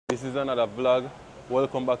This is another vlog.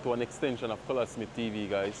 Welcome back to an extension of Colorsmith TV,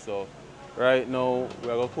 guys. So right now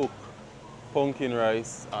we're gonna cook pumpkin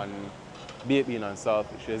rice and baked bean and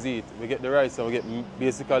saltfish. You see it? We get the rice and we get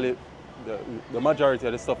basically the majority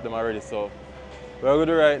of the stuff them already. So we're gonna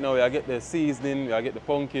do right now, we get the seasoning, we get the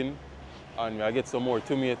pumpkin, and we get some more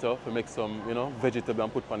tomato to make some, vegetable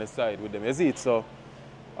and put on the side with them. You see it? So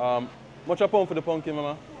much a pound for the pumpkin,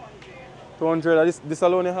 mama? 200. This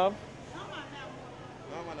alone you have?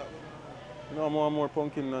 No, I want more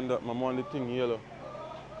pumpkin than that. I want the thing yellow.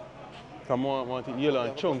 Come on, I want it yellow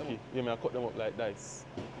and chunky. Yeah, I cut them up like dice.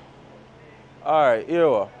 Alright, here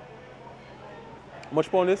we are. How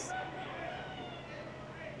much pound this?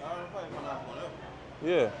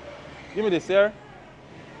 Yeah. Give me this here.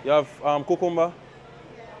 You have cucumber.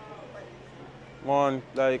 One,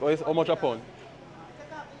 like, how much a pound?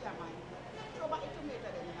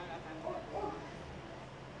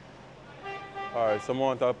 Alright, so I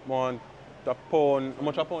want a pound. How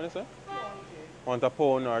much a pound, you say? Want a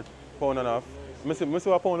pound or pound and a half. Let me see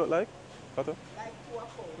what a pound look like. Kato? Like 2 pound.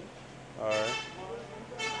 Alright.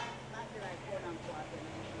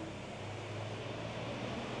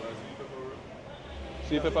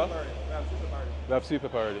 Sweet pepper? We have sweet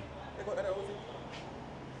pepper already.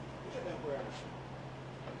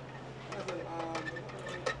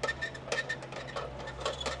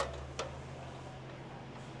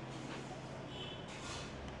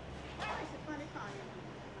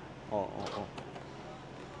 Oh.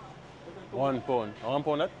 1 pound. 1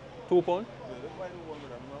 pound that? 2 pound?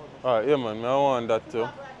 Alright, yeah man, I want that too.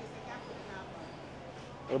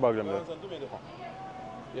 What bag them there?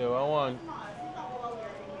 Yeah, I want.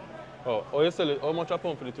 Oh, you sell it. How much a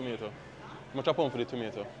pound for the tomato? How much a pound for the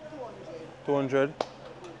tomato? 200.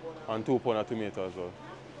 And 2 pound of tomato as well.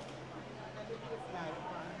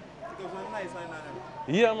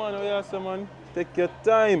 Yeah man, oh yeah, so man. Take your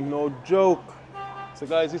time, no joke. So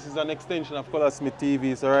guys, this is an extension of Colorsmith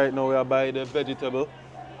TV. So right now we are buying the vegetable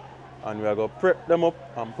and we are going to prep them up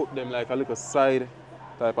and put them like a little side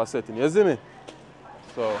type of setting. You see me?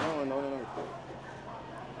 So. No.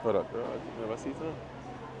 Hold up, you never see it now?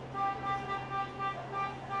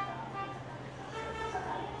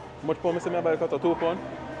 How much pound I say I buy cut? 2 pound?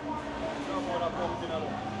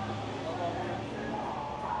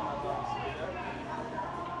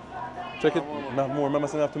 Check it. More. Remember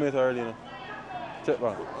saying I have tomato already, you know? Check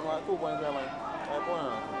that. 2 pounds,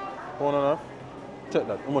 pound and a half. Check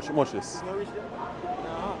that. How much this?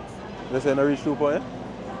 They say no reach 2 pounds, yeah?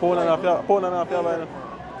 Pound and a half, yeah, buy now.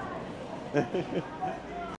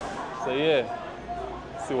 So yeah,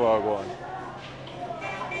 see what I go on.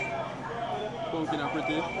 Pumpkin are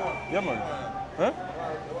pretty. Yeah man. Huh?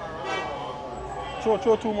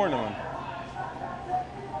 Show 2 more now, man.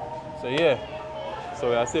 So yeah. So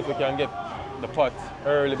we'll see if we can get the pot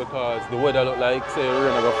early because the weather look like say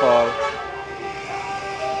rain gonna fall.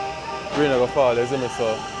 Rain gonna fall, you see me?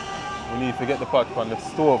 So we need to get the pot on the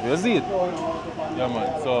stove. You see it? Yeah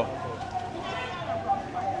man. So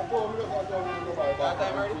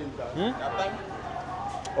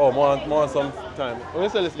oh, more some time. We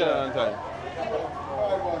sell this skeleton on time.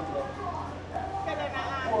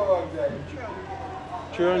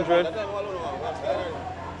 300.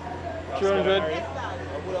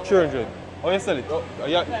 300. Oh, you sell it? Oh,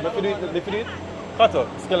 yeah. If you do it, cut out.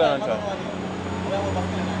 Skeleton on time.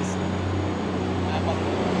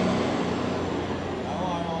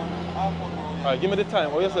 Alright, give me the time.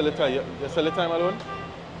 Oh, you sell the time? You sell the time alone?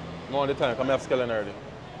 I want the time, because I have skeleton already.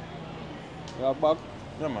 You have bag?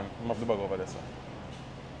 Yeah man, I have the bag over there, sir.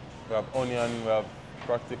 We have onion, we have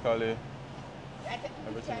practically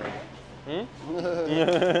everything ready.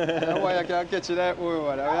 Why you can't catch it that way,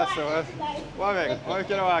 why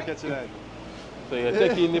can I catch it that? So you're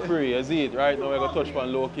taking the free, you see it? Right now we're going to touch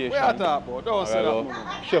on location. Where are talking about? Don't say that,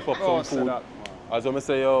 man. Chef up some food. That, as I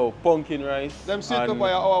say, yo, pumpkin rice. Them sweet pepper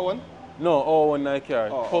our one? No, our one like here.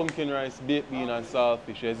 Pumpkin rice, baked bean and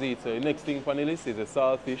saltfish, you see it? So the next thing on the list is the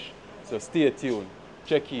saltfish. So stay tuned,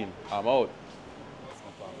 check in, I'm out.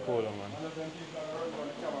 Hold on, man.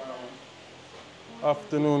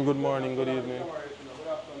 Afternoon, good morning, good evening.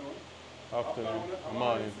 Afternoon,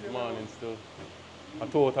 morning still. I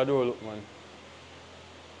thought I do look, man.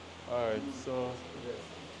 Alright, so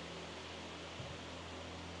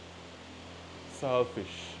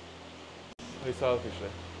saltfish. What is saltfish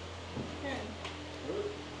there?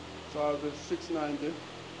 Saltfish $6.90.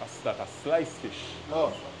 That's a sliced fish.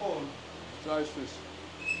 Oh, sliced fish.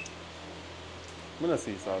 I don't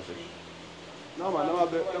see saltfish. No man, them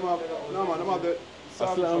have the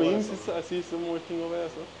saltfish. I see some more thing over there,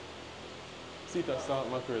 so. See that salt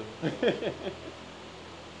mackerel.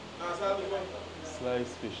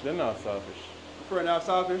 Sliced fish. They're not saltfish. Friend have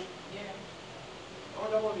saltfish? Yeah. How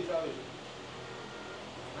much about these saltfish?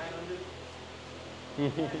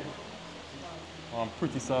 900?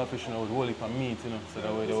 Pretty saltfish, you know, with whole heap of meat, you know. So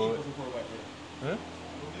that way they will. Huh?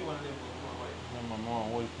 No, man, more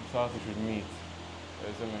whole saltfish with meat.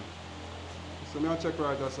 You see me? So me check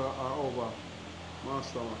right that's over.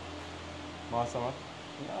 Master man. Master man?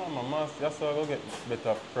 No, man, master, that's how I go get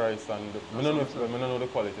better price and I don't know the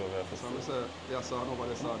quality of it. So I say, yes sir,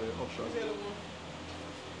 nobody saw the option.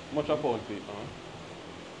 Much a pound feet, huh?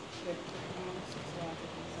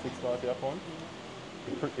 640 a pound?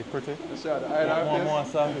 It's pretty. You see the eye More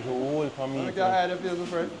saltfish with whole heap of meat. Look at the face, my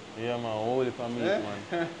friend. Yeah, man, whole heap of meat,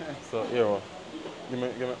 man. So, here, what? Give me.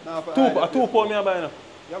 Nah, for Two pound me I buy now.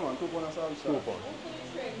 Yeah man, 2 pounds of saltfish. 2 pound.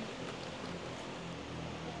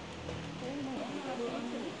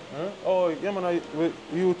 Huh? Oh, yeah, man, with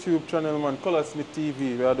YouTube channel, man, Color Smith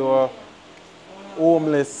TV. We are doing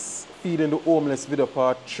homeless, feeding the homeless video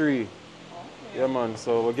part 3. Yeah, man,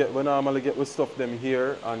 so we normally get stuff them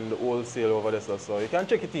here and the wholesale over there. So you can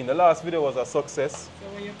check it in. The last video was a success. So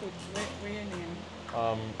where you put, where your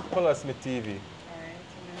name? Color Smith TV. Alright.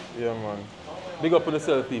 Yeah, man. Big up to the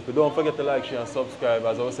self people. Don't forget to like, share, and subscribe.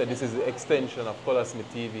 As I said, this is the extension of Color Smith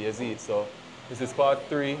TV, you see it. So this is part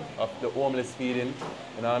 3 of the homeless feeding.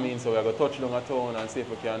 You know what I mean? So we're going to touch down a town and see if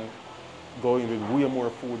we can go in with way more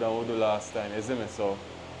food than we did last time, you see me? So,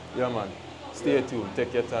 yeah, man. Stay tuned.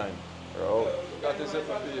 Take your time. Bro. That is it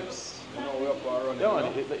for peeps. You know, we're up and running. Yeah,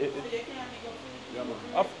 man. Yeah, man.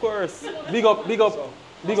 Of course. Big up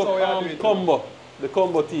Combo. The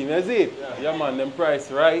Combo team, you see it? Yeah, man. Them price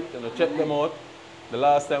right. You know, check them out. The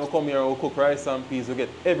last time we come here and we cook rice and peas, we get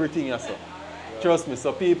everything you saw. Trust me,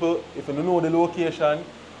 so people, if you don't know the location,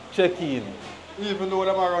 check in. Even though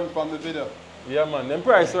them are run from the video. Yeah, man, them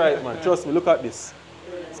price right, man. Trust me, look at this.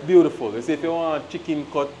 It's beautiful. You see, if you want chicken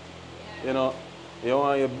cut, you know, you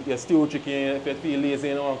want your stew chicken, if you feel lazy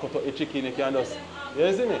and you want to cut out your chicken, you can just,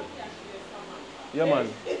 you see me? Yeah, man.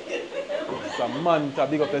 It's a man to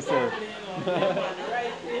big up yourself.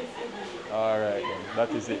 Alright, then. That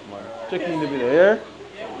is it, man. Check in the video here.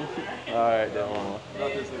 Alright, then, mama.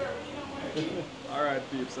 That is it. Alright,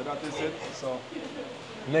 peeps, so that is it. So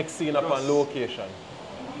next scene up on location.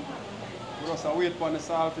 we just wait for the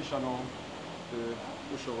saltfish now to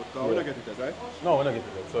push out. Because we don't get it yet, right? No, we're not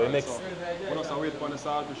getting it. So next. So we just wait for the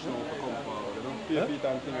saltfish now to come forward. You know, pay feet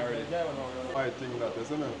and thing already. I think that,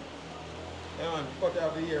 isn't it? Yeah, man. Cut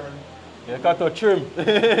out the ear and... Yeah, cut to trim.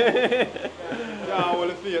 Yeah, all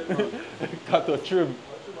the feet, man. Cut to trim.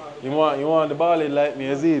 You want the ball in like me,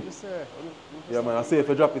 is it? Yeah, man, I say if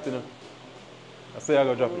you drop it, you know. I say I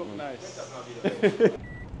go drop it, man. Nice.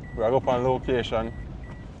 We are up on location.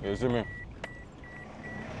 You see me?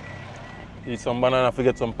 Eat some banana to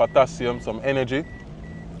get some potassium, some energy.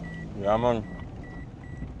 Yeah, man.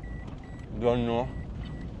 Don't know.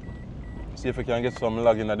 See if we can get some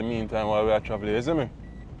lag in the meantime while we are traveling. You see me?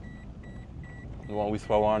 You want to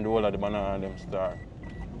whisper one, the whole of the banana and them start.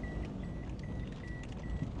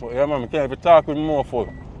 But yeah, man, we can't even talk with more folk.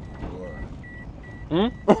 Hmm?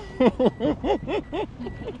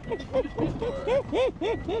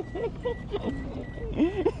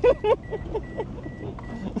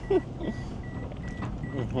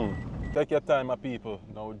 Take your time, my people.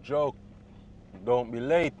 No joke. Don't be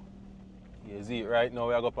late. You see it right now,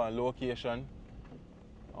 we are up on location.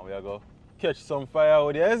 And we are going to catch some fire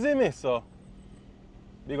out there. You see me? So,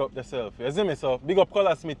 big up yourself. You see me? So, big up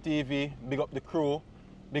Color Smith TV. Big up the crew.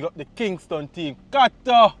 Big up the Kingston team.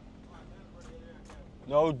 Kata!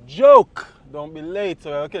 No joke. Don't be late. So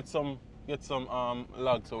we'll get some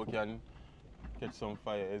logs so we can catch some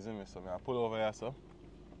fire. You see me? So I'll pull over here, so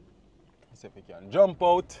see if we can jump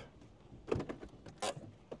out.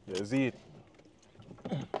 You see it?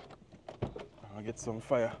 I'll get some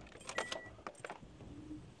fire.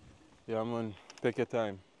 Yeah, man. Take your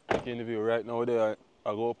time. Take in the view. Right now there,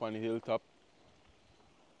 I go up on the hilltop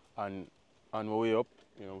and on my way up,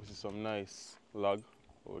 you know, we see some nice log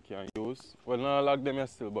we can use. Well, not log them here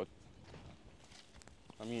still, but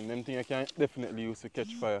I mean, them things I can definitely use to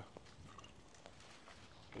catch fire.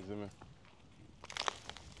 You see me?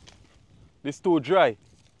 This too dry.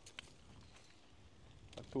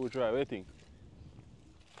 That's too dry. What do you think?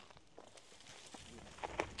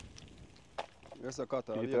 Yes, a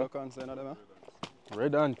cutter. Have you ever concern of them, huh?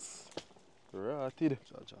 Red ants. Rotted.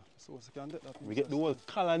 So we can get that. We get the whole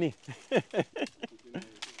colony.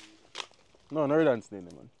 No, no red ants there,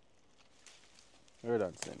 man. No red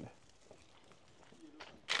ants there.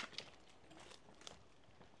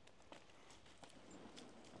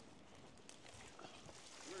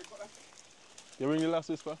 You bring the last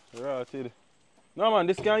whisper? Rotted. No man,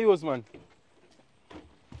 this can use man.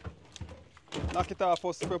 Knock it off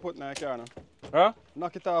first before put in the car. No? Huh?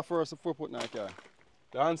 Knock it off first before put in the car.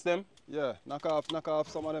 The hands them? Yeah, knock off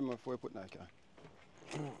some of them before you put in the car.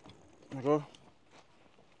 There go.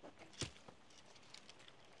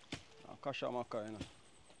 I'll cash out my car, you know.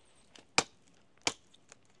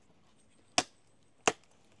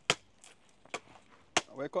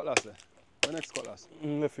 Where cutlass there? Where next cutlass?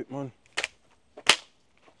 Left it man.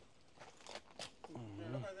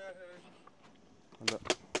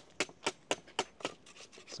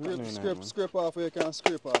 Scrape off where you can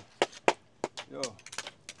scrape off. Yo.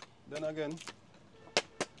 Then again,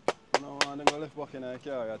 no one them go left back in the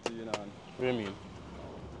car at you know. What do you mean?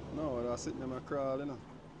 No, they're sitting there crawl, you know.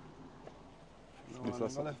 No This one them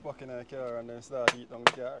was- go left back in the car and then start eating on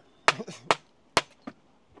the car.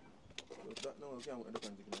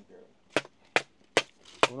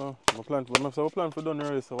 No, my plan for done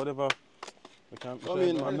already, so whatever we can I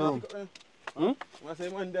mean, on the room.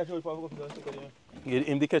 Get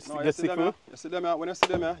him the catch No, you get see sick them for here? You see them here? When you see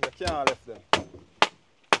them here, you can't left them.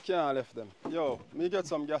 You can't left them. Yo, me get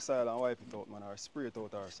some gas oil and wipe it out, man, or spray it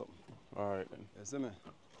out or something. Alright then. You see me?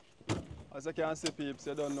 As you can see, peeps,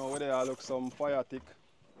 you don't know where they are, look some fire tick.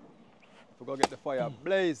 We go get the fire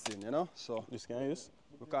blazing, you know? So, This can use?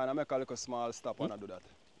 we kind of make a little small stop and do that.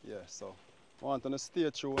 Yeah, so, I want to stay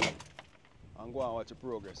tuned and go and watch the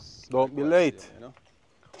progress. Don't be Like late. what I say, you know?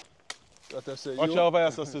 What I say, Watch you- over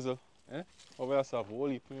yourself, Sizzle. Eh? Over yourself, whole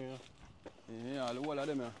heap. Yeah. Yeah, all the whole of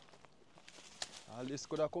them here. All this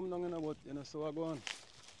could have come down, you know, but you know, so I go on.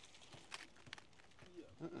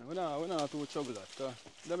 We're not too trouble that.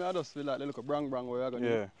 Them I just feel like the little brang where we're going.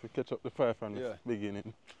 Yeah, if we catch up the fire from Yeah. the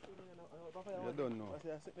beginning. You don't know.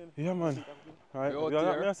 Yeah, man. Alright, We out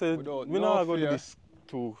yeah, here I said, without we no not going to do fear. this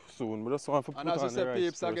too soon. We just want to put And on as we the say, rice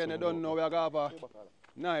peeps, first again, you and don't go. know we're going to have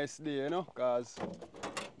a nice day, you know, because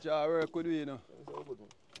Jah work with we, you know.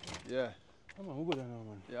 Yeah, Come on, who good now,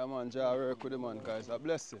 man? yeah, man, Jah work with the man, guys. A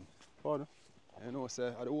blessing. Pardon? You know, say,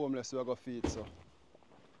 at the homeless, we go feed, so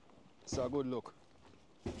it's a good look.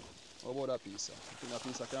 How about that piece, sir? You think that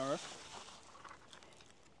piece can work?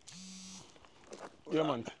 Yeah,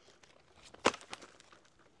 man.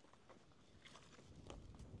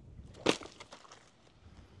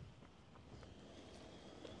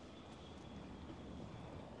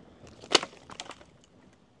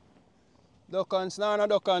 Duckans, no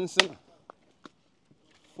duckans.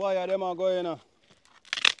 Fire them are going.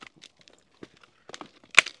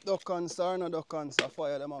 Duckans or no duckans,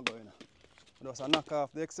 fire them are going. Just knock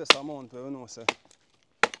off the excess amount where we know, say.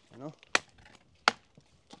 You know?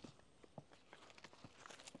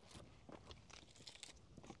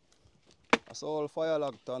 That's all fire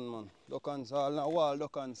log ton, man. Duckans, all na wall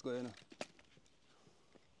duckans going.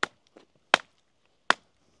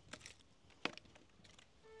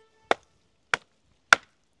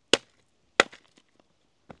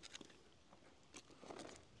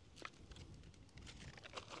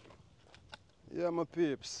 Yeah, my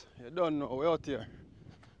peeps, you don't know, we're out here.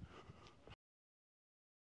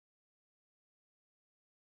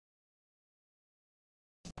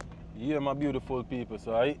 Yeah, my beautiful people.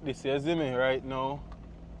 So this is me right now.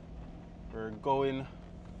 We're going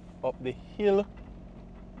up the hill.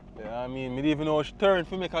 Yeah, I mean, me didn't even know which turn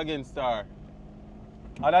to make against her.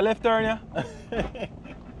 Are the left turn, yeah?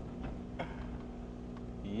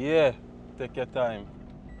 Yeah, take your time.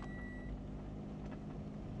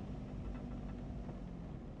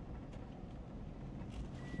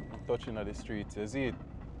 I'm touching at the streets, you see it?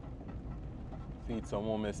 Feed some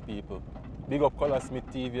homeless people. Big up Color Smith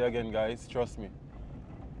TV again, guys, trust me.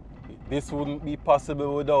 This wouldn't be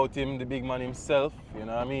possible without him, the big man himself, you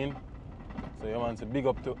know what I mean? So you want to big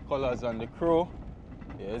up to Colors and the crew.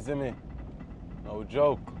 Yeah, you see me? No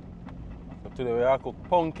joke. So today we are cook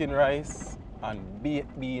pumpkin rice and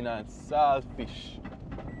baked bean and saltfish.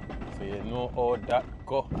 So you know how that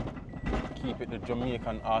go. Keep it the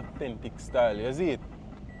Jamaican authentic style, you see it?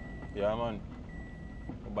 Yeah man.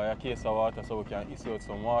 We buy a case of water so we can issue out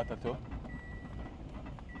some water too.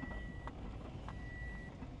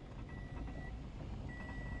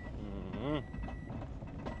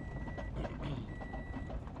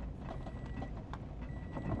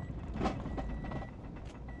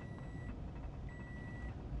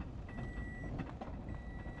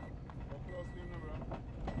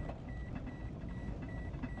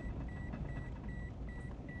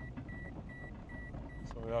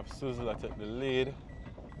 So we have Suzel that take the lead.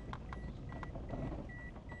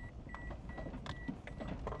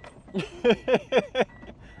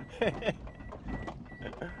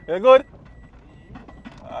 You good?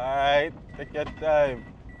 Alright, take your time.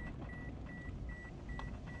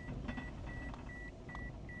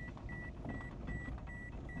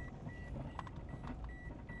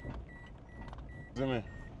 See me?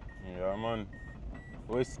 Yeah, man.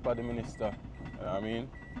 Whisper the minister. You know what I mean?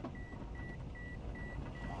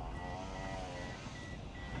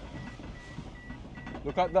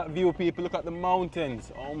 Look at that view, people. Look at the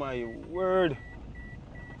mountains. Oh my word.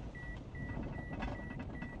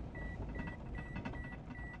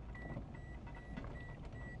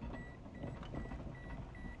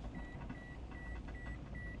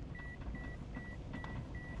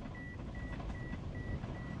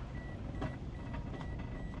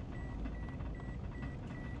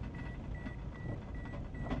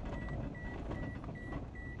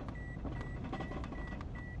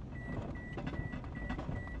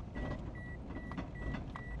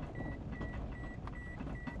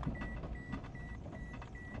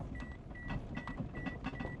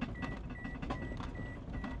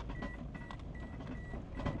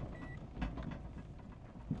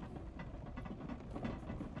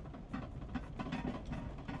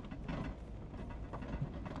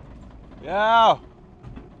 Yeah.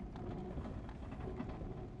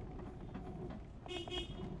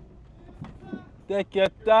 Take your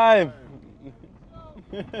time.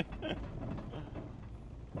 So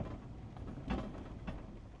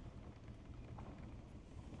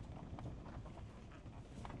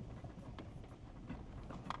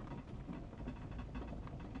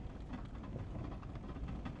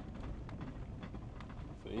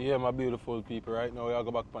yeah, my beautiful people, right now we are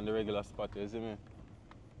go back on the regular spot, you see me?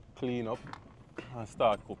 Clean up and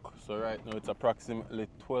start cook. So right now it's approximately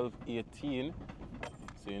 12:18.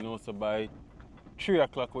 So you know, so by 3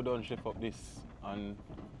 o'clock we done shift up this and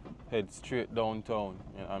head straight downtown.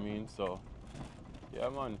 You know what I mean? So yeah,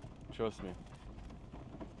 man, trust me.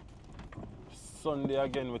 Sunday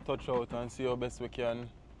again we touch out and see how best we can,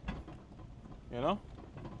 you know,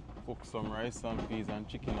 cook some rice and peas and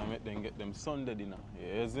chicken and make them get them Sunday dinner.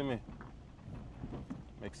 Yeah, you see me?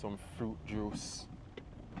 Make some fruit juice.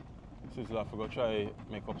 So I forgot try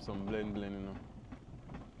make up some blend, you know.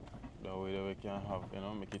 That way that we can have, you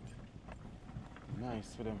know, make it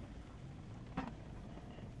nice for them.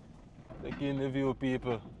 Take in the view,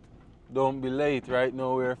 people. Don't be late. Right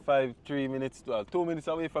now we're 3 minutes, well, 2 minutes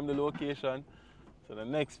away from the location. So the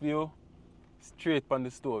next view, straight on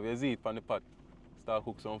the stove. You see it on the pot. Start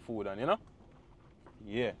cook some food and, you know?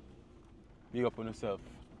 Yeah. Big up on yourself.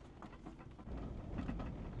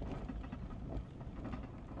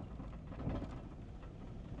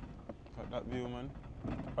 Got that view, man.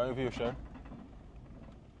 Find the view, sure.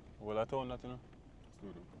 Well, I told that, you know.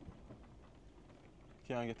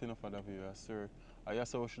 Can't get enough of that view, I swear. I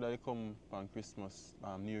just saw should I come on Christmas,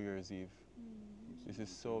 New Year's Eve. This is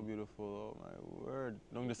so beautiful, oh my word.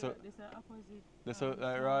 This is opposite. This is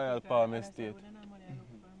like Royal Palm Estate.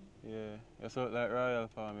 Yeah, it's like Royal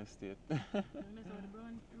Palm Estate.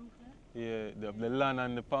 Yeah, the land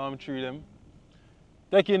and the palm tree them.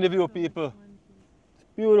 Take in the view, people. It's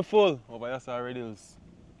beautiful over here, already.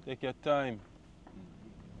 Take your time.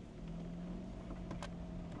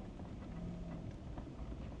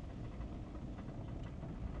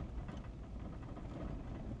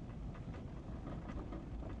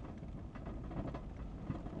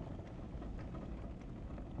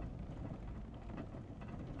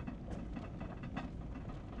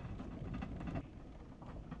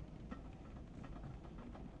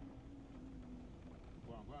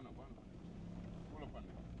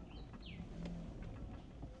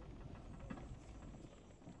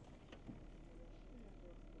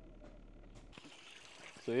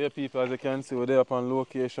 So here, people, as you can see, we're there up on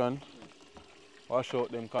location. Wash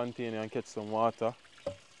out them container and catch some water.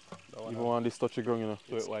 Even want this touchy ground, you know,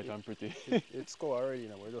 so it's white and pretty. It's cold already, you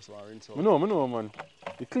know, we just want to rinse out. I know, man.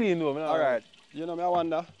 You clean though, man. Alright, you know, I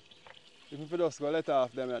wonder if we just go let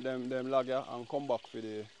off them lagger and come back for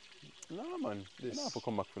the... No, man. This. You don't have to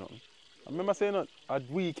come back for nothing. I remember saying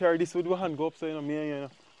that we carry this with one hand go up, so you know, me and you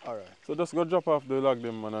know. Alright. So just go drop off the log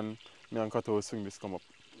them, man, and me and Kato will swing this come up.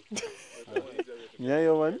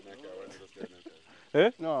 Yeah, man.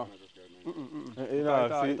 Eh? No. You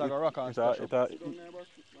know, see, it's like a rock and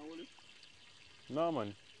no,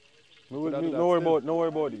 man. No worry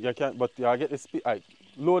about it. You can't, but you get the speed.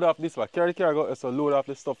 Load off this one. Carry go, so load off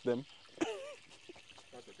the stuff them.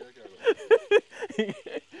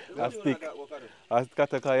 I stick. I got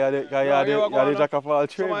the jack of all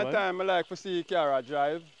trades, man. Sometimes I like to see Kiara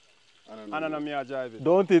drive. And I know me a drive it.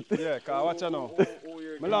 Don't it? Yeah, because watch you know.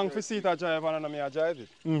 I long to see it drive and I know me a drive it.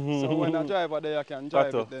 So when I drive there, you can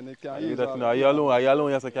drive it, then it can use it. No, you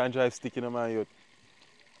alone, you can drive stick in my youth.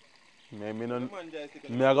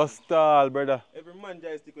 Me I go stall, brother. Every man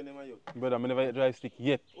drive stick when they my youth. Brother, I never drive stick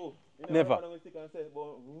yet. Oh, Never.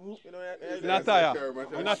 Not tire.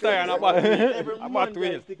 Not tire and a bat wheel. A bat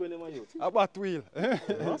wheel. A bat wheel.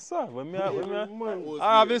 No, sir. When me,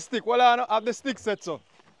 I have the stick. Well, I have the stick set so.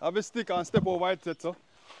 I have the stick and step over it set so.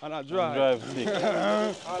 And I drive. drive stick.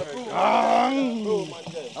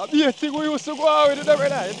 I be a thing we used to go out with it every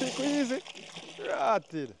night. You think we easy?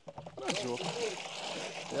 Ratted. Not a joke.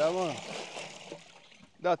 Yeah, man.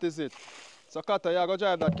 That is it. So, Kata, you go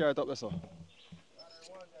drive that carrot up there, so.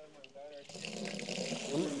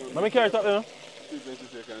 Let me carry it up there, no?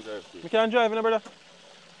 I can't drive, you know, brother.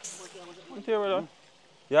 I'm here, brother.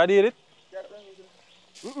 Yeah, I did it.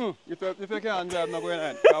 If you can't drive, I'm not going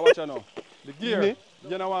in. Watch out now. The gear.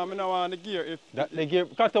 You know what? I don't want the gear. The gear.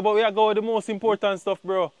 Kata, but we are going with the most important stuff,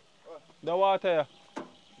 bro. The water.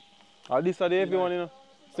 All this are the heavy one, you know.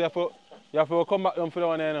 So you have to come back down for the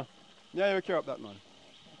one there, you know. Yeah, you carry up that, man.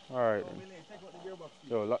 Alright.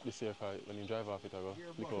 Yo, lock this here, because when you drive off it, I go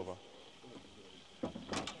flick over.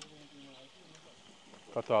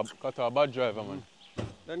 Kata a bad driver, man.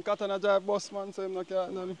 Then Kata na drive bus, man, so him no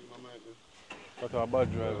care none. Kata a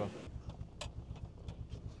bad driver.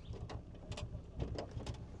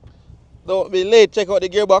 Don't be late, check out the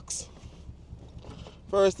gearbox.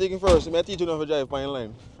 First thing first, I teach you how to drive fine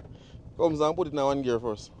line. Comes and put it in one gear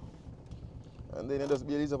first. And then you just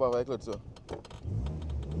be easy up our clutch, so.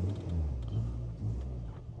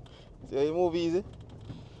 See how you move easy?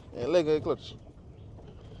 And leg of the clutch.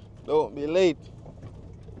 Don't be late.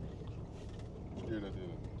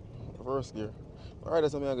 First gear. Alright,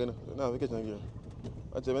 that's something I'm going to do. Now we catch on gear.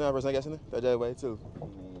 Watch it, when I person guessing it, I drive by itself.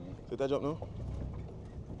 See that jump now?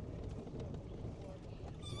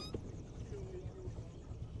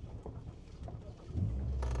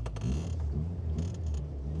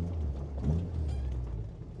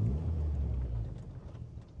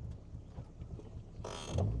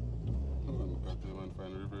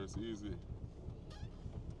 Easy.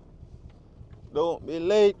 Don't be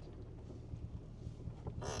late.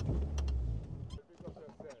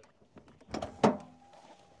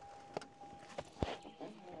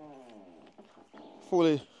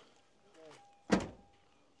 Fully.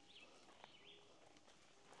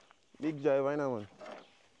 Big drive right now, man.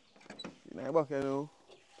 In the back, you know.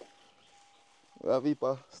 We have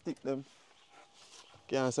people stick them.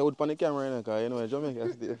 Can't say wood on the camera right now, because you know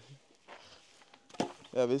Jamaica stick.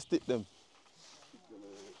 We have to stick them.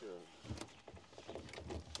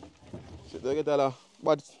 So they get all the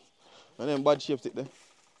bad and then bad shape stick there.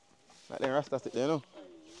 Like them Rasta stick there, you know.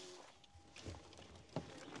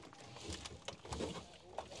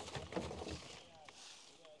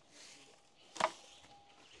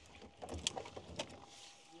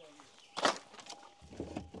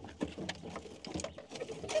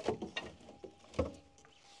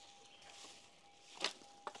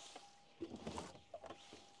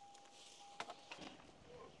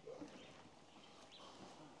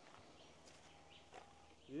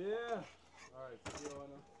 Yeah. Alright, so you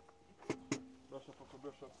wanna brush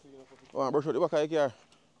up, clean up. Oh, and brush out the back of your car.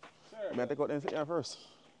 Sure. May I take out them sit here first?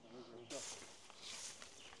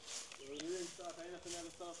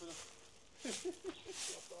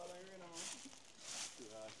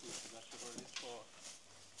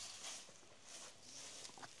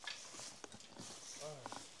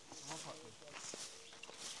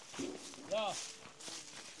 Yeah.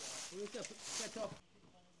 We need to set up.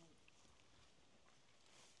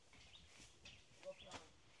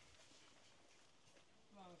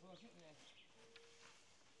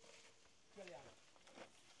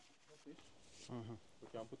 We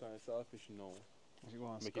can put on a saltfish now.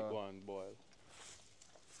 Make it go and boil.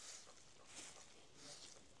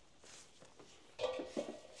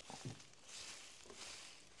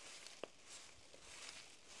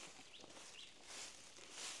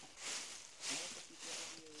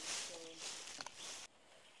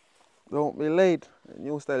 Don't be late. The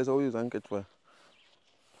new style is how we use and catch fire.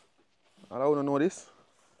 All I want to know this,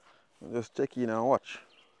 just check in and watch.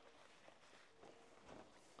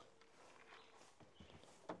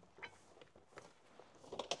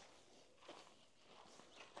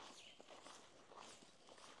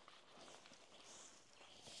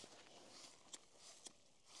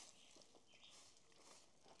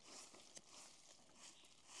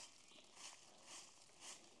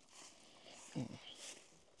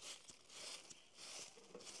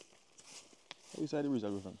 Which side the breeze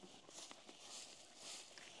go from?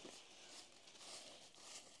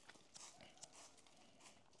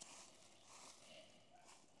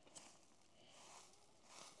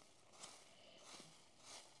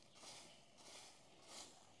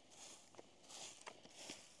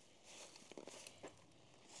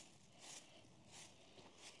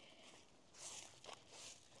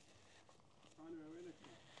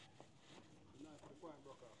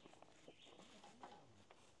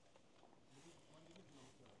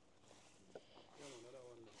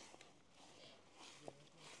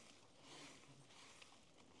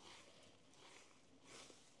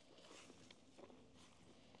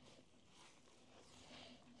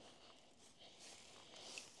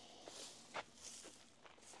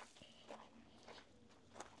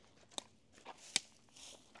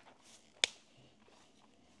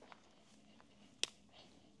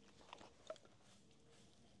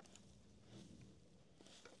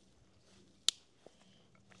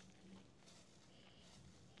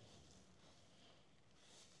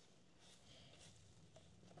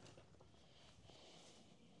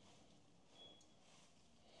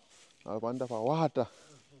 Up on top of water.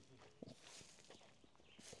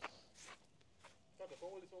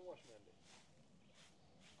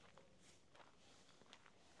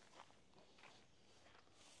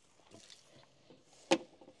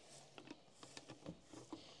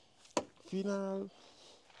 Funeral.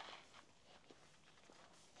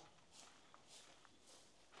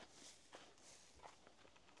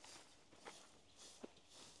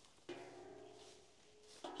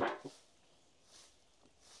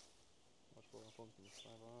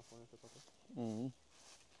 Mm-hmm.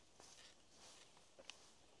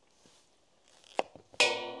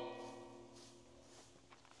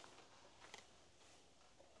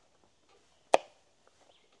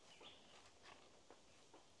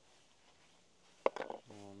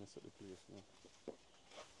 Oh, mess up the place now.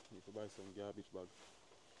 Need to buy some garbage bag.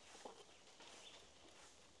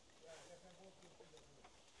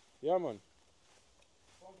 Yeah, man.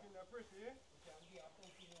 Pumpkin are pretty, eh?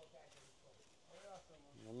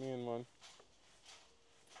 I mean, man.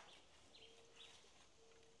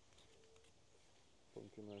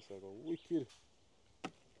 Pumpkin rice like a wicked.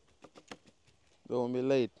 Don't be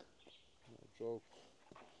late. No joke.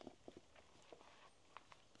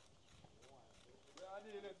 Yeah, I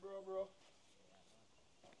need it, bro.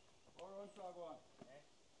 How runs are going?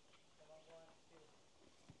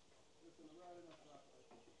 Listen, I'm riding a track.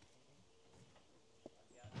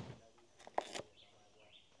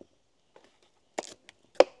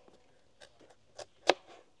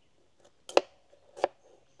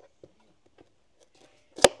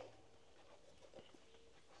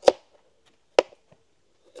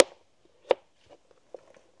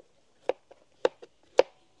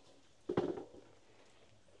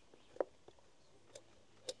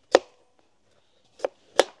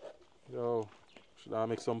 Yo, should I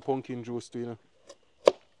make some pumpkin juice too, you know?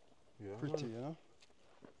 Yeah, Pretty, man. you know?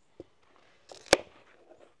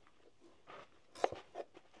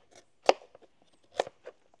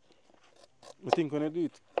 I think when I do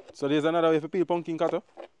it. So there's another way for peel pumpkin cutter?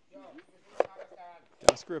 Can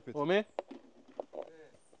I scrape it? Oh, me?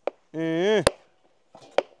 Eh.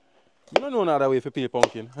 I don't know another way for peel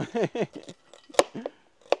pumpkin.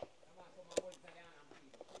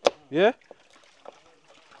 Yeah?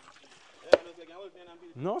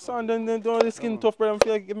 No, son, then don't the skin tough, brother. I'm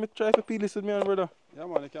feel like give me try to peel this with me, and brother. Yeah,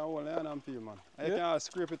 man, you can hold the hand and peel, man. And you Yeah? can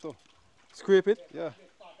scrape it too. Scrape it. Yeah.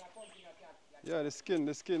 Yeah, the skin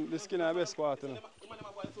is the best part, you know.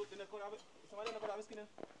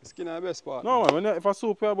 The skin is the best part. No, man, if I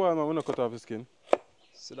soup your boy, man, we not cut off the skin.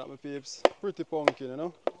 See that, my peeps? Pretty pumpkin, you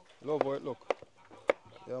know? Love how it look.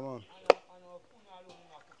 Yeah, man.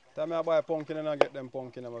 Time I buy pumpkin and I get them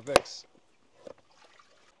pumpkin, I'm a vex.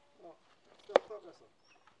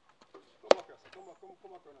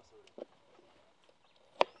 Come back,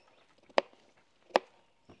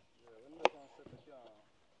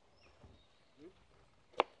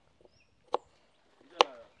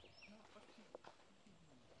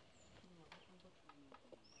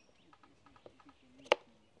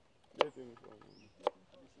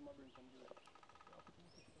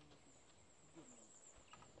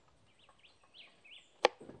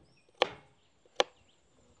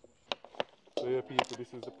 So yeah, people,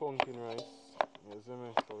 this is the pumpkin rice. You see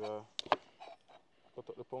me? So yeah, cut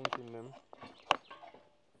up the pumpkin them.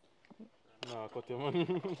 Nah, cut them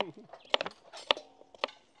man.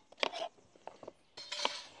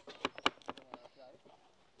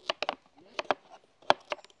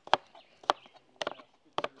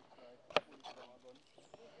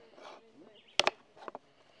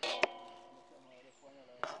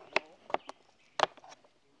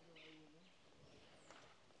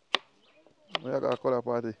 We got a color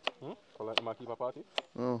party. So like my keep a party?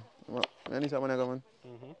 No. Anytime when I come in.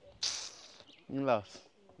 You last.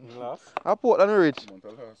 Last? A Portland rich.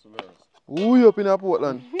 Who you up in a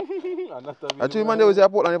Portland? I told man they was a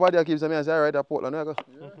Portland, the party keeps me and say, alright, a Portland, where I go?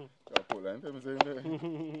 Yeah, Portland, I'm saying there.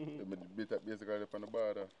 Basically on the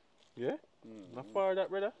border. Yeah? Not far that,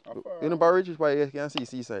 brother? You know, by Rich's part, you can see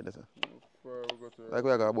seaside. That's Far we go to. like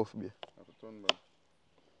we got both be. Have a ton back.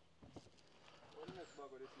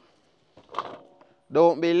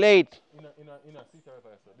 Don't be late. In a city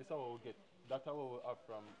river, so this is how we get. That's how we have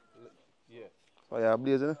from, yeah. Oh yeah,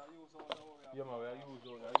 blazing. Eh? Yeah, man, I use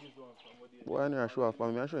one from what they Boy, I need to show off for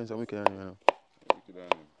me. I'm showing some wicked anyway now. Wicked on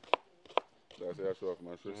him. That's how I show off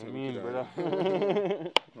my shirt. I mean, brother. Cut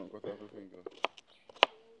off the finger.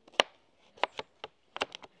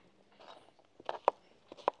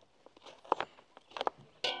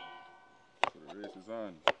 So the race is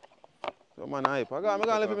on. So man, hype. I'm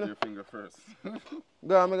gonna leave him. Your finger first. I'm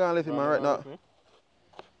gonna leave him man right now.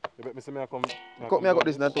 You bet me say me I come. I got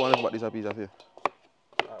this in the two and but this a piece of you.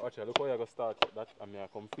 watch it. Look how you go start that. I mean, I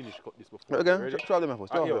come finish cut this before. Again, Ready? throw them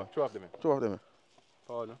first. Ah, yeah, Throw throw off them. them.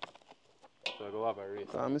 Oh, no. So I go have a race.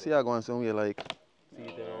 Let me see you going somewhere like. See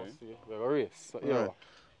it there, see. We have a race. So, yeah. Alright.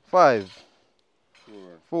 5,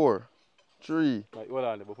 4. 4, 3. Like, hold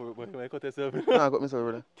on, before you cut yourself. Nah, I got myself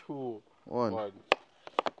ready. 2, 1. 1.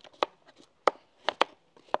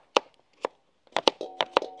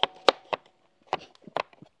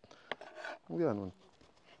 We are man.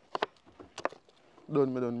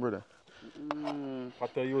 Done, brother.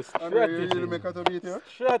 What are your And you really make strategy? out a beat here?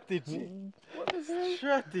 Strategy. What is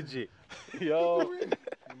strategy? Yo.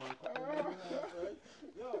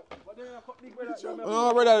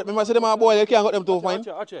 No, brother, remember say them are boy, you can't got them too fine.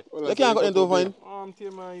 Ache. You can't got them too fine.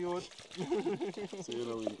 Team man, youth. So you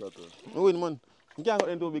know win cut. No win, man. You can't got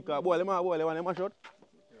them too big car. Boy, them are boy, they want them a shot.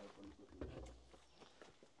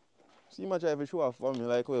 See my try to show off for me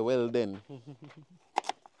like well then.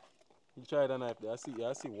 You try the knife there. I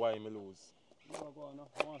see why me lose. Go on, no.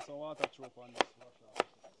 I want some water choke on this.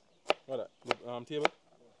 What that? The table?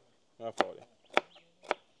 I follow it.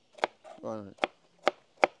 One.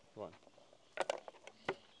 One.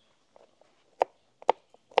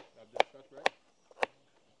 Have that shot right?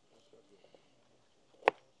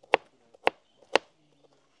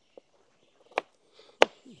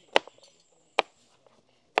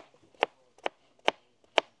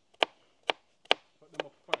 Put them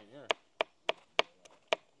up fine, yeah.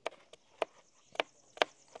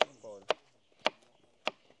 Ball.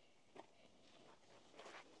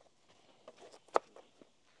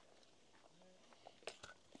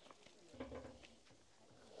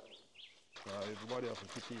 Everybody have to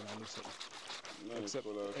fit in and do something. Nice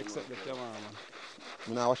Except the camera, man.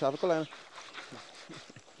 You know, wash off the color.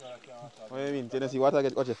 What do you mean? You see what I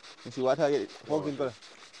get? Watch it. You see what I get? Pumpkin color.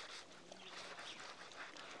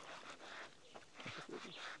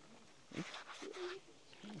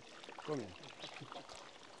 Come here.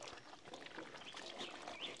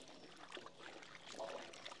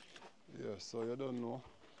 Yeah, so you don't know.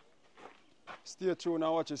 Stay tuned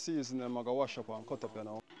and watch the season, them I go wash up and cut up you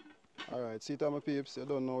now. Alright, see time my peeps, you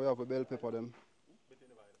don't know we have a bell pepper them.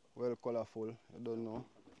 Well colourful, you don't know.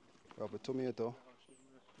 We have a tomato,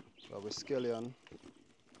 we have a scallion.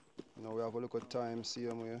 You know, we have a little thyme,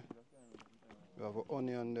 same way. We have a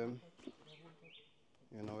onion them.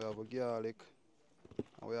 You know, we have a garlic.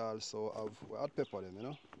 And we also have hot pepper them, you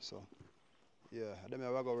know. So yeah, them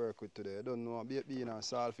I go work with today. You don't know, baked bean and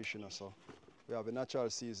saltfish, you know, so we have a natural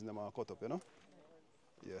season them and cut up, you know.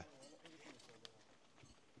 Yeah.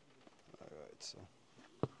 Alright, so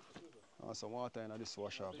some water in this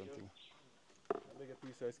wash up and thing. Make a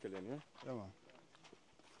piece of scallion, yeah? Yeah, man.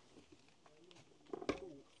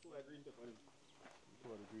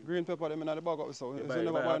 Green pepper them in the bag up, so You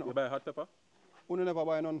never buy hot pepper? You never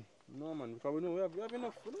buy none. No man, because we know we have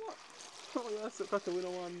enough. We don't want. Because we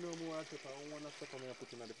don't want no more hot pepper. We want that pepper we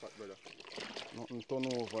put in the pot, brother. Nothing turn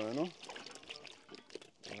over, you know.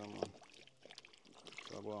 Yeah, man.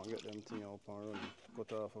 So I go and get them thing up and run.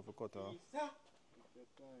 Cut off of a cut off.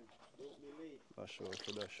 That's sure,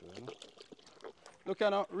 for that sure, you know. Look, you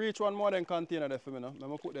know, reach one more than container there for me, no. Let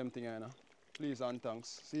me put them thing here, you know. Please and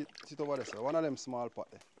thanks. See it over there, sir. One of them small pot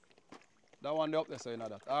there. That one there up there, so you know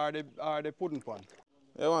that. Or the pudding pan.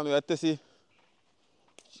 Yeah, man, we have to see.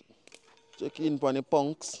 Check in for the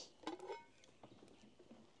punks.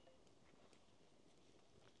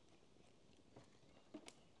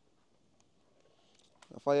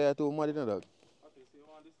 The fire too mad, you know, dog.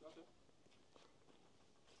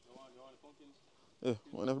 Yeah,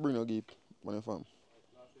 I never bring no geek on the farm.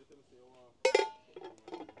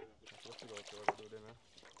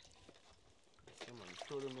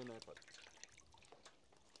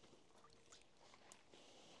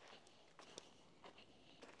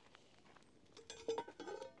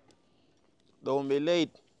 Don't be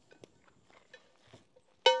late.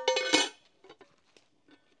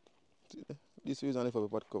 See, this is only for the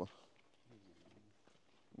pot cover.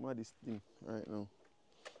 Mad this thing right now.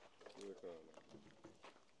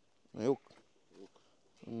 My hook.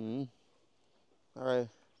 Alright.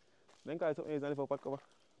 Then guys, something is only for pot cover.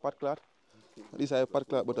 Pot cloth. This is pot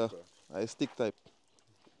cloth, but a stick type.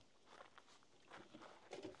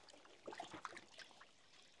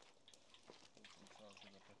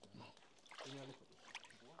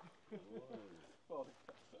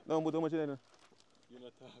 Don't put too much in there. You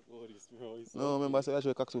not talk about this, bro. No, remember I said I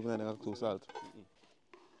should cock soup in there, cock soup salt.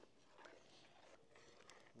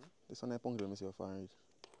 This one I puncture, let me see how far it reach.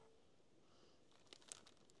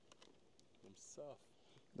 I'm soft.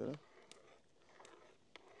 There? Don't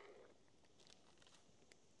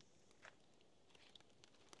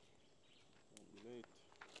be late.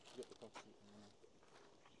 Get the cock soup.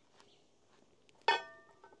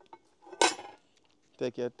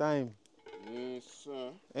 Take your time. Yes, sir.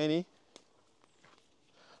 Any?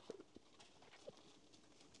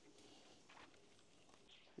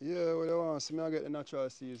 Yeah, what you want? See me I get the natural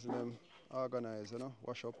season them organized, you know,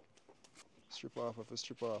 wash up, strip off if you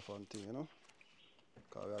strip off and thing, you know.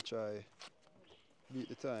 Cause we are try beat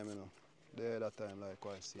the time, you know. The other time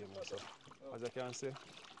likewise same so. As you can see,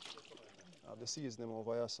 have the season them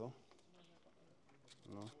over here so.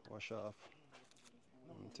 You know, wash off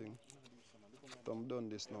and thing. I'm done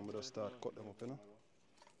this now, I just start cut them up, you know.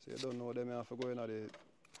 So you don't know them you have to go in at the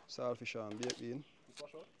saltfish and baked bean.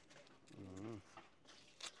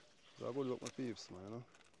 So I go look my peeps, man, you know.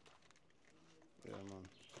 Yeah, man.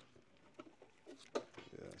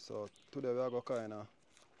 Yeah, so today we are going kinda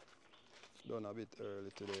done a bit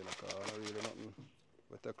early today, because I don't really nothing.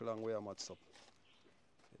 We take a long way to match up.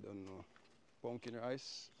 You don't know. Pumpkin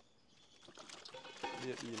rice,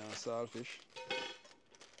 baked bean and saltfish.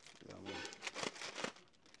 Yeah, man.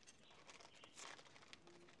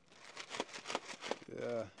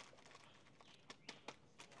 Yeah.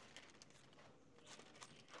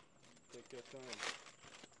 Take your time.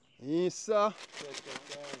 Yes, sir. Take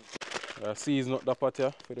your time. Season up the pot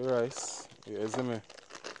here for the rice. You see me?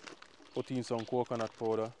 Put in some coconut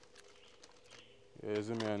powder. You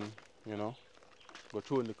see me? And, you know, go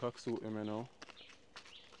throw in the cock soup, you know.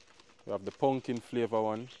 We have the pumpkin flavor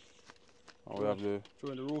one. And we have the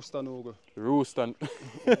Throwing the rooster noodle. roast and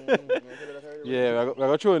yeah, we're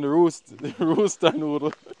going to throw in the rooster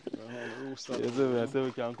noodle. The rooster You see noodle. me? So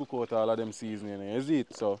we can cook out all of them seasoning. You see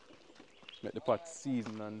it? So make the pot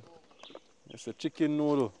season and it's a chicken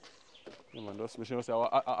noodle. Yeah, man, that's we should say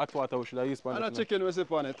hot water we should have used for And a it. chicken we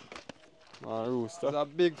sip on it. Rooster. It's a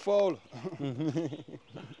big fowl.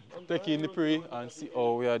 Take in the prey and see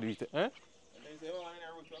how we are doing it. Eh?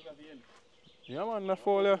 Yeah, man, the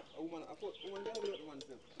fowl, yeah.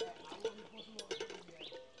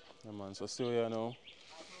 Yeah, man, so still here now.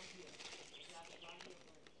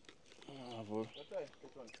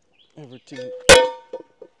 Everything.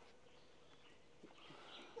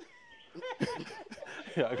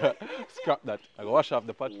 Yeah, I got scrap that. I go wash off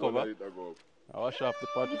the pot cover. I wash off the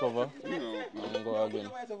pot cover and go again.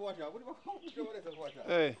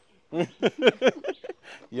 Hey.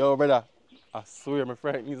 Yo, brother, I swear my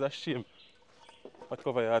friend is a shame. Pot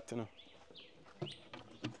cover your hat, you know.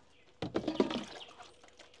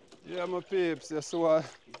 Yeah, my peeps, you saw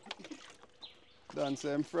done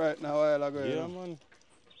same fright now a while ago. Yeah, you know. man.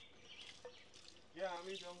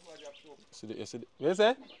 See the, what you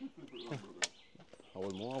say? I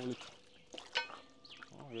will more of it.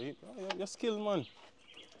 Oh, you're skilled, man.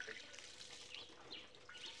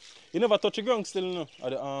 You never touch the ground still, no?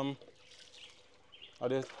 Are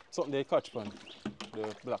the something they catch from?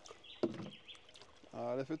 The black.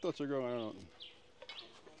 If you touch the ground or nothing.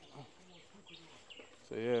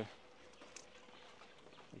 So yeah.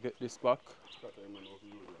 Get this back.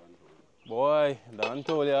 Boy, the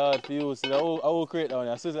Antolia hard for you. See, I will create down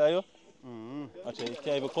here. See, are you? Actually, you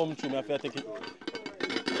can't even come through me. I have to take it.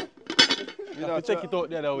 I have to take it out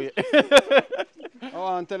the other way. I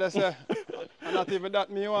want to tell you, say, and not even that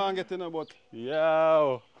me want to get in, but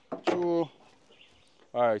Yo. true.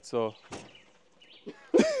 Alright, so.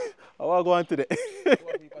 I want to go on today.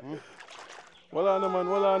 Hold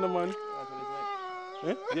on, man.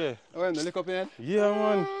 Eh? Yeah. Oh, in the lick up in? Yeah,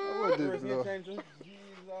 man. What did you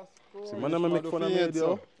See, man, I'm make fun of me,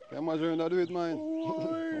 yo. Can you do it, man?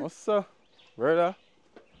 What's up? Brother?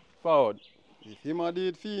 Forward. If him a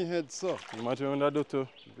did fee head, so. Imagine when that do too.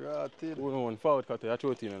 Gratitude. Who know one forward cut I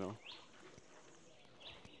throw it in, you know.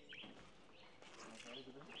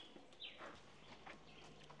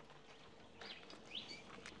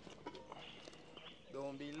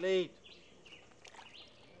 Don't be late.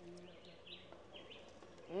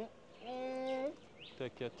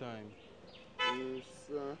 Take your time. Yes,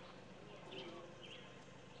 sir.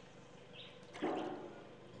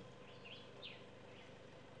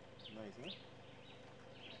 Nice, huh?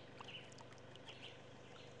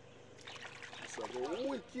 It's a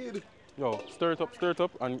wicked. Yo, stir it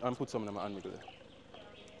up and put some in my hand, Miguel.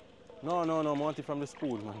 No, I want it from the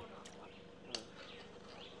spoon, man.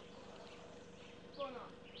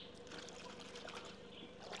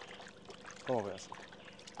 Come over here, sir.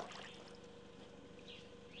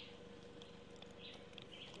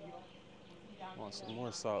 Want some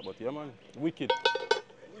more salt, but yeah, man, wicked.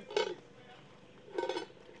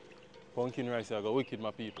 Pumpkin rice, I got wicked,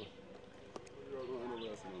 my people.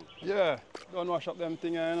 Yeah, don't wash up them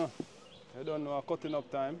thing, you know. You don't know, cutting up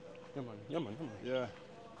time. Yeah, man. Yeah.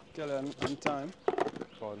 Kill on time.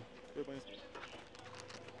 Fun.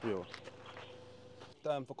 Yo.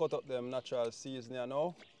 Time for cut up them natural seasoning, you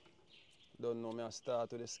know. Don't know me, I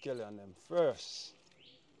start with the scallion them first.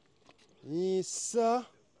 Yes, sir.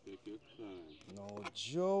 Take your time. No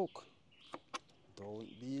joke. Don't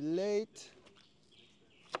be late.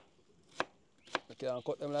 I can't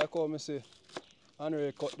cut them like how me see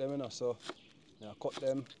Henry cut them, you know, so I cut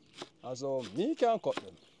them as how me can cut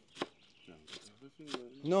them.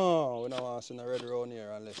 No, we don't want to see no red around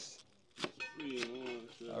here unless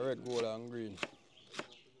a red, gold and green.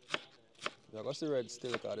 You're going to see red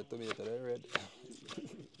still because the tomato they red.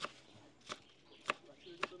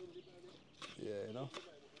 Yeah, you know.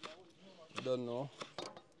 Don't know.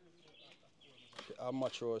 The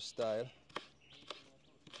amateur style.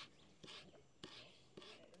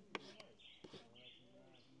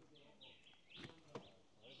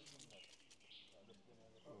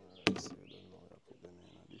 Alright, so I don't know where I put them in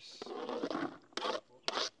this.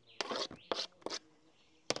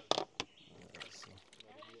 Alright, so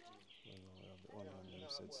I don't know where I have the onion on them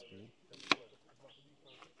set screen.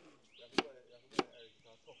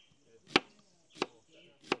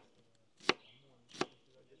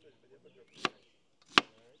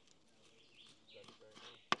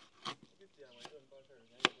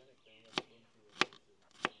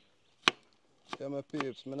 Yeah, my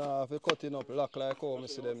peeps, I don't have to cut it up lock like how I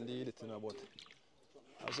see them did it, you know, but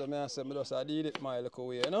as I say, I just did it my little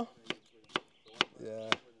way, you know? Yeah.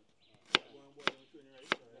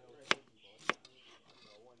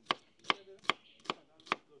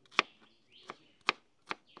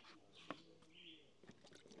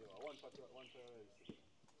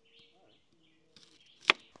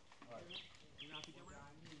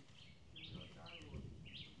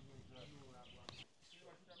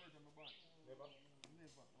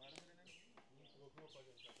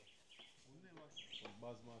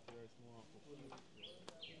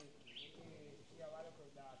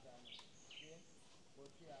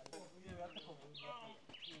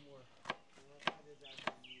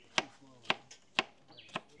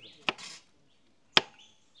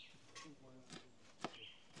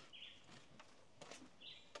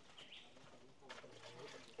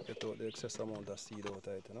 Get out the excess amount of seed out of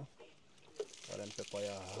it, you know? And then pepper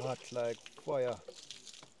are hot like fire.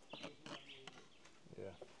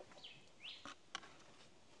 Yeah.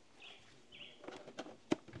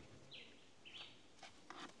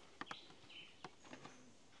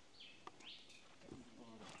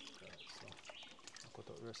 Cut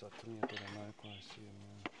out the rest of the tomato and I can't see,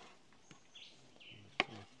 man.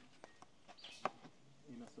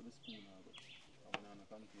 You know, so the spoon now, but I'm going to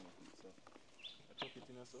container it, so I chuck it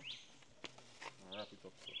in so and wrap it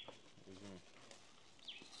up, so you see me?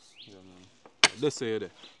 Yeah, man. Just say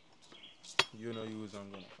that you know use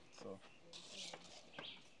and gonna, so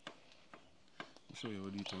I'll show you how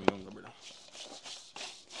to do it to my younger brother.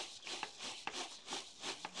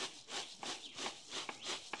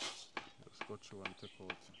 Just go through and take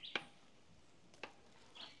out.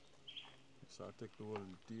 So I'll take the whole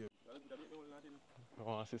deal. I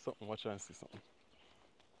want to see something, watch and see something.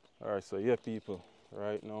 Alright, so yeah people,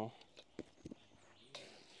 right now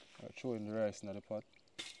I'm throwing the rice in the pot.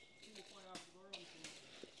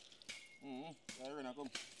 Come.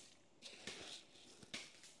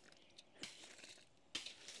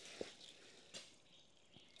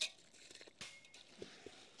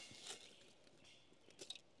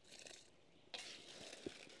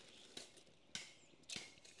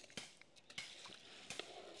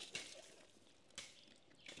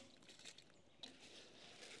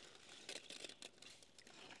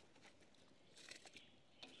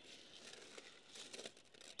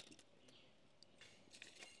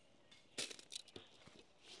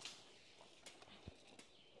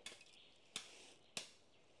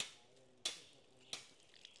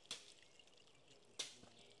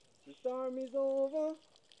 The storm is over.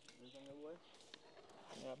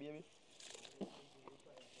 Yeah, baby.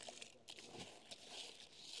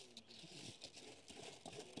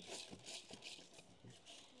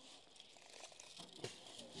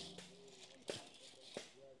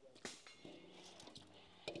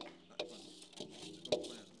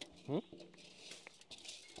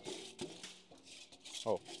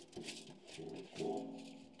 Oh.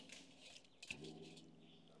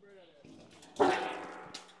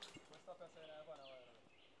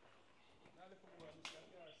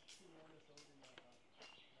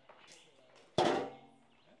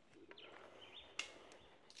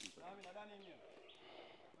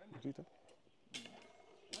 Rita?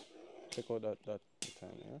 Take out that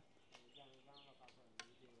time, yeah?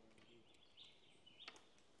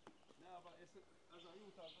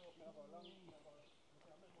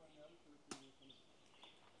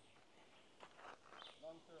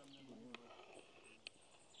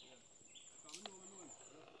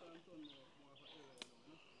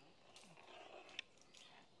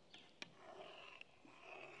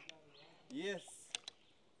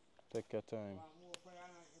 Take your time.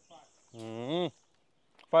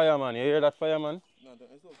 Fireman, you hear that, fireman? No,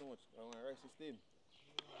 don't stop so much. I want rice to steam.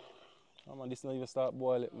 Oh man, this not even start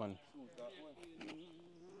boil it, man. Soon start boil.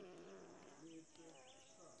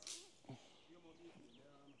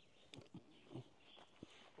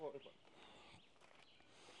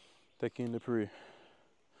 Taking the pre.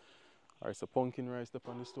 Alright, so pumpkin rice up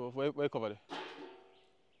on the stove. Where cover it?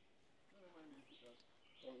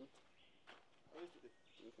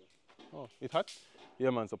 Oh, it hot? Yeah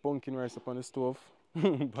man, so pumpkin rice up on the stove.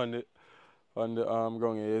 on the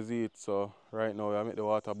ground here, you see it. So right now I make the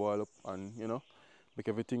water boil up and you know, make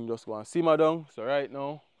everything just go and simmer down. So right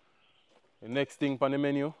now, the next thing on the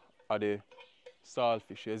menu are the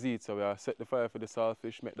saltfish, you see it. So we are set the fire for the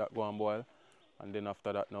saltfish, make that go and boil. And then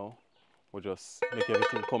after that now, we'll just make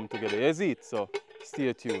everything come together. You see it? So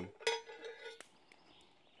stay tuned.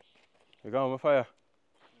 You got on my fire?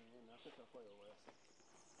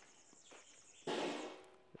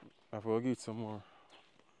 I have to get some more.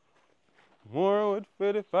 More wood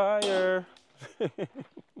for the fire.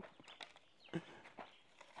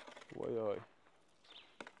 Boy, boy.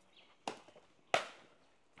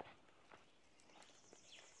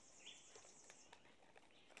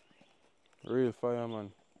 Real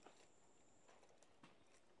fireman.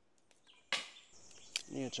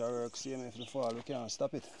 Nature works, same if the fall, we can't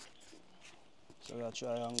stop it. So we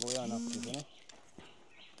try and go and active, you know.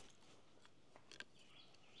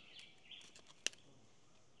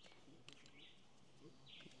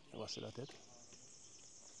 You see that it?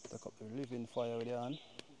 Take up the living fire with your hand.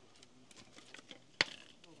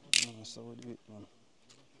 So we do it, man.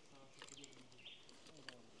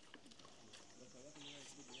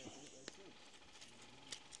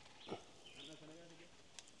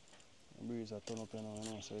 The breeze are turn up, you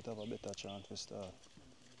know, so it have a better chance to start.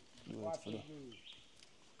 Do it for the...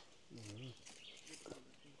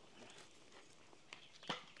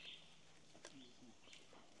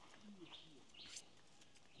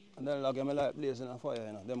 And then log me like blazing a fire,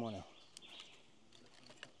 you know, them one.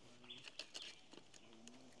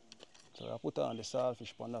 So I put on the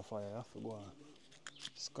saltfish on the fire, I have to go and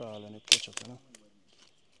scald and it catch up, you know.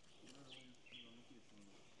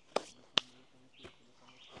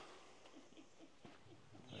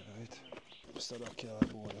 Right. So that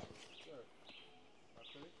cardboard.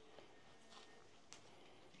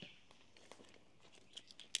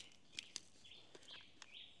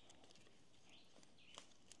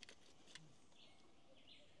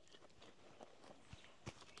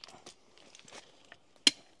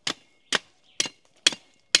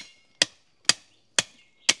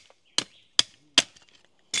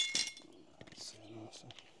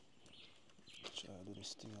 Try to do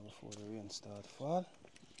this thing before the rain start fall.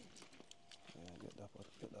 Yeah, get that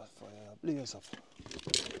fire blaze up.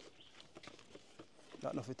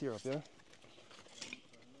 Not enough to tear up, yeah?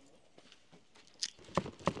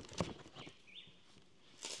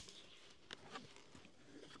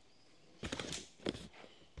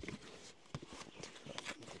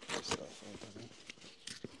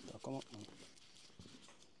 Come up, man.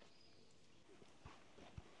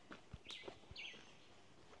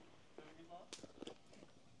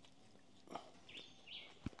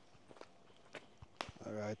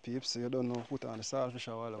 Alright peeps, so you don't know, put on the saltfish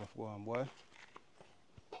a while off, go on boil.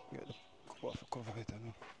 Get the cup off to cover it, you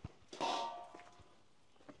know.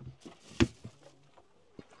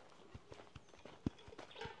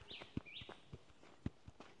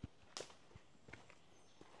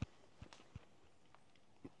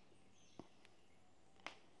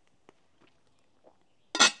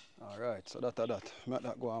 Alright, so that. Make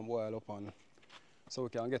that go and boil up on so we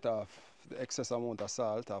can get off the excess amount of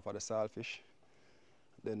salt off of the saltfish.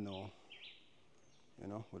 Then now, you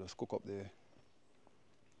know, we just cook up the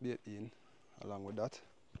baked bean along with that.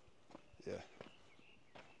 Yeah.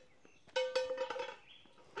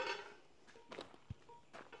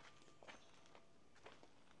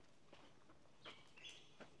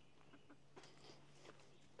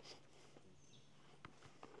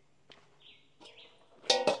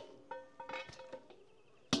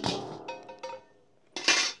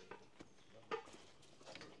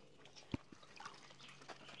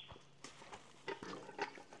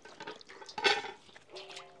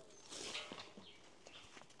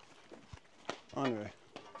 Anyway,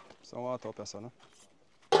 some water up here, son.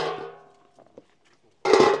 Yeah.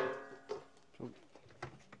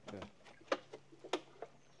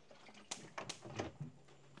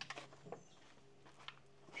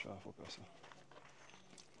 Sharp up here, son.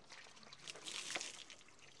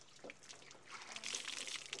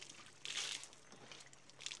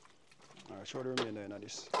 Alright, show the remainder in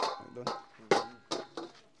this. Done?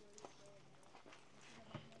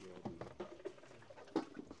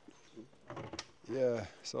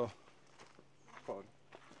 So,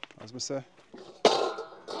 as I say,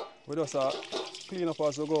 we just clean up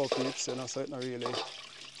as we go, peeps, you know, so it's not really,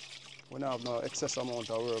 we don't have no excess amount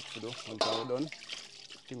of work to do until we're done.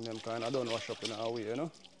 Things them kind of done wash up in our way, you know?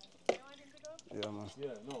 Yeah, man.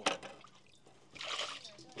 Yeah, no.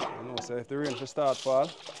 You know, so if the rain should start fall,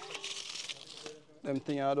 them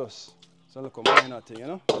things are just some little minor thing, you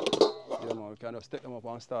know? Yeah, man, we can just take them up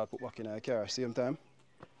and start put back in our car same time.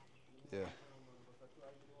 Yeah.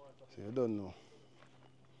 So you don't know.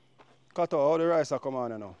 Cut out how the rice are come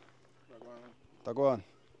on now. Ta go on.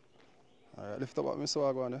 Alright, lift up what me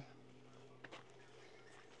saw go on there.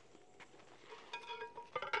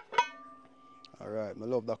 Alright, I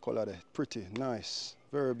love that colour there. Pretty, nice,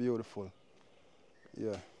 very beautiful.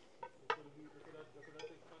 Yeah.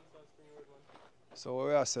 So what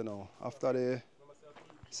we are saying now, after the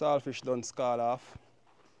saltfish done scald off,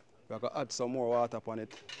 we are going to add some more water upon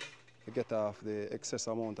it to get off the excess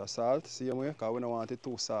amount of salt, same way, because we don't want it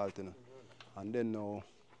too salty. You know. And then now,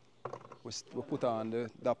 we put on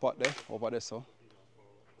that pot there, over there so,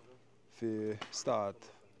 to start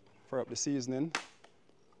fry up the seasoning,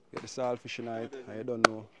 get the saltfish in it, and you don't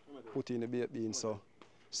know, put in the baked beans. So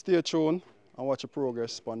stay tuned and watch the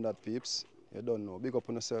progress on that, peeps. You don't know. Big up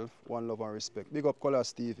on yourself, one love and respect. Big up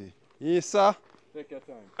Colors TV. Yes, sir. Take your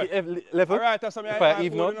time. Level? Alright, that's something If I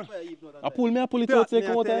even I pull it out, take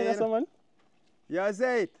out there, man. Yeah,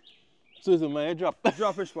 say it. Susan, man, you drop.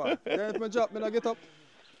 Drop fish part. Then if I drop, I get up.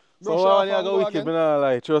 So when you go wicked, me not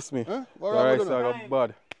lie, trust me. Huh? The rice are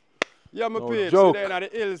bad. Yeah, my No peeps, joke. so they're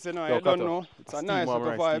in the hills, you know, you don't know. It's a nice little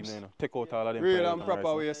vibes. Take out all of them. Real and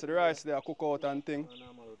proper way, so the rice there cook out and thing.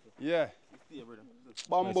 Yeah.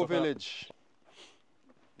 Bamboo Village.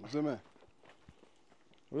 See me?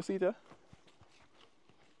 You see it there?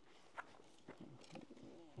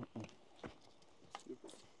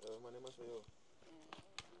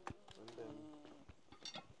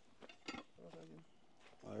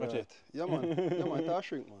 Alright. Yeah, man. Yeah, man. It's a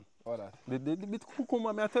shrink, man. All that. The bit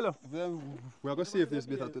cucumber, may I tell you? We're going to save this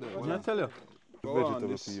bit today. May I tell you? Go on, Vegetable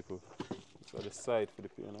this. people. So the side for the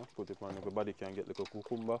you know, put it on, everybody can get like a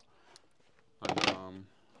cucumber and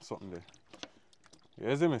something there.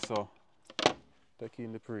 You see me? So take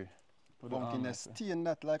in the prey. Pumpkin is stain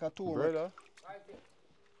that like a tool. Brother.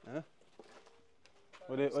 Huh?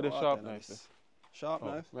 What the sharp knife? Sharp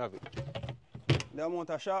knife? Me have it. The amount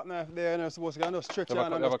of sharp knife there, you're supposed to just stretch You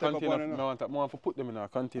on and have a just take up container. on it. I want to put them in a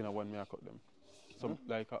container when I cut them. So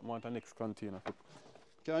like I want a next container.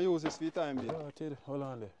 Can I use this for your time, Yeah, I tell you. Hold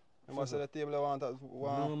on there. You must say the table I want that No,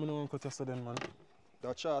 I don't want to cut you then, man.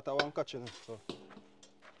 that chart I want catching. So.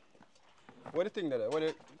 What do you think there? What do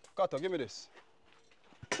you, Kato, give me this.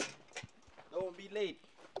 Don't be late.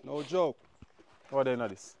 No joke. What are they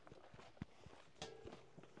this?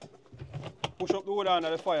 Push up the wood under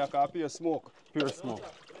the fire because I feel smoke. Pure smoke.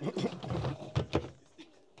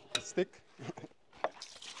 Stick.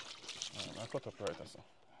 I cut up right so.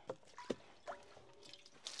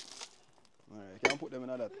 Alright, you can put them in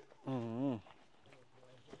that.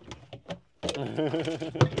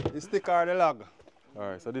 The stick or the log.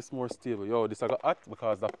 Alright, so this is more stable. Yo, this I got hot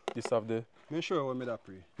because this have the. Make sure when me that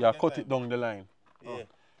pre. Yeah, cut it down the line. Yeah.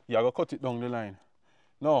 Yeah, I got cut it down the line.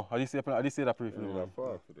 No, I just say that pre for Yeah, them.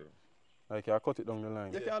 far for them. Like I cut it down the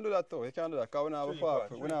line. You can do that too. You can do that because we don't have a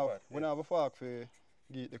fork. We don't have a fork for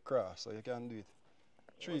get the cross, so you can do it.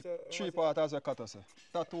 Three parts as a cutter, say.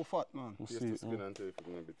 That's too fat, man. You Taste see the it, skin and tell if it's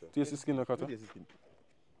not bitter. Taste the skin of cutter. You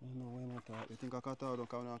know why not that? You think a cutter don't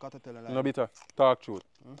come and cutter tell you like No bitter. Talk truth.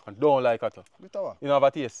 And don't like cutter. bitter what? You know have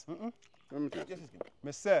a taste. Let me taste it.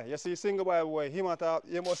 Me say, you see single Bible where him at top,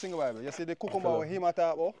 you must single Bible. You see the cucumber where him at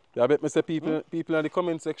top, oh? Yeah, I bet me say people in the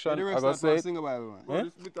comment section The are rest gonna of say it. single Bible, man. Oh,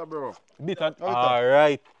 this bitter, bro. Bitter. bitter.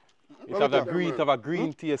 Alright. It How have a bitter?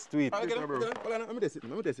 green taste to it. Bitter, bro. Let me taste it.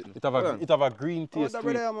 Let me taste it. It have a green Oh, taste that to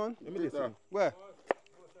it. brother, man. Let me taste it. Where?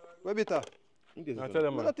 Where bitter? I tell them,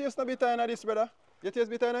 You man. don't taste no bitter in this, brother. You taste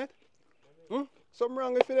bitter in it? Something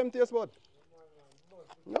wrong with them taste bud?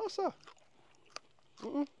 No, sir.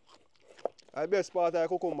 The best part of the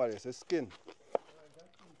cucumber is the skin.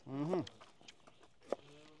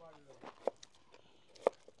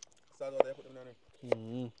 Start out there, put them down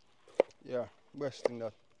there. Yeah, best thing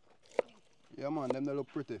that. Yeah, man, them they look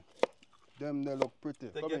pretty. Them they look pretty.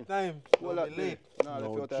 Take Come your in. time. Hold Don't that be late. Nah,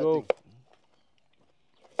 No left you out that joke.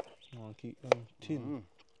 thing. No, keep them thin.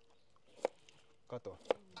 Kato.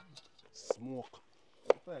 Smoke.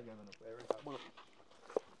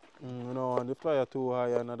 You know, and the fire too high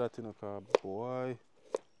and that thing, boy.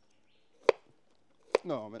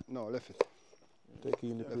 No, left it. Take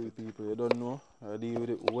in the three people, you don't know. I deal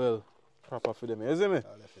with it well, proper for them. You see me?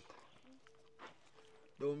 I left it.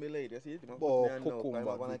 Don't be late, you see it? Oh, cucumber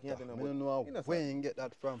bitter. I don't know where you get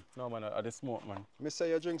that from. No man, I the smoke man. Me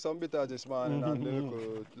say you drink some bitter this morning and the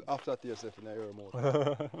little aftertaste in your mouth.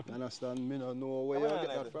 You understand? Me no know where you get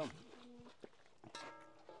that from.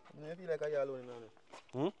 I feel like I alone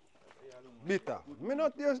now. Bitter. Me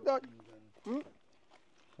not taste that.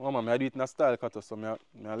 Oh man, I do it in a style cut so I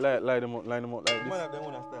line them out like Man this. have them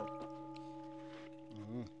own style.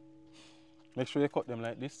 Make sure you cut them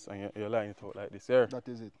like this and you line it out like this here. That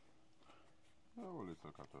is it. Oh, it's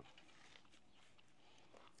a cut.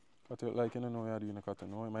 Cut it like you don't know what you're doing a cut.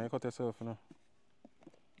 No, man, you cut yourself, you know.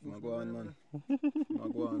 Go on, man.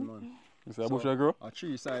 Go on, man. You see a bush I grow? A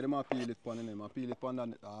tree side, them a peel it pon him. A peel it pon that.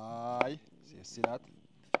 Aye. See that?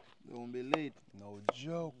 Don't be late. No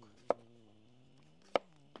joke.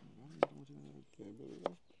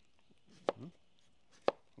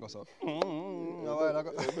 Go so.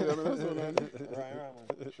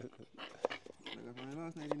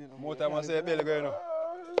 More time I say belly going up.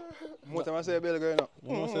 More time I say belly going up.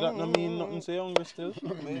 You know, say that no mean nothing, say hungry still.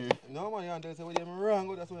 No man, you don't say what you're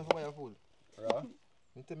wrong, that's why you buy your food. Right?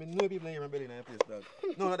 You tell me no people in your belly in your place, dog.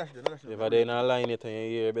 No, not that shit, not that shit. If I dey in a line it and you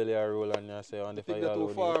hear your belly a roll and you say on the Pig fire the too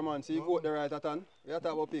load far, it. man. See you go out the right at hand. We are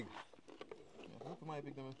talking about pig. Who might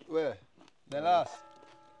pick them? Where? The last.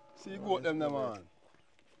 See you go out them, man.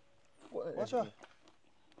 Watch out.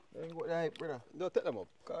 Then go the hype, brother. Don't take them up.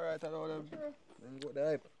 All right, I know them. Then go the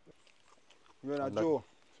hype. You're not Joe.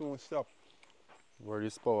 Soon stop. Where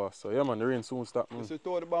is power? So yeah man, the rain soon stop. You see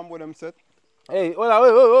how the bamboo them set? Hey, hold on, oi,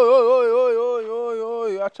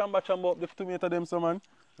 I chamba up the tomato them so man.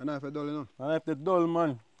 The knife is dull enough. The knife the dull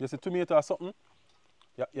man. You see tomato or something?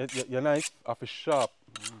 Your knife have a sharp.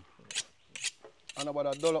 And about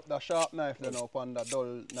that dull up the sharp knife then upon the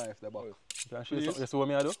dull knife the back. Can I show you something? You see what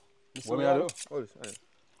me I do? What me I do? Oh, this, aye.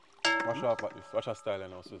 Watch sharp at this. Watch your style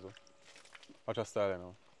now, Suzu. Watch your style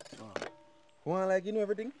now. Want like you know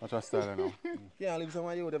everything? Watch your style now. Can't leave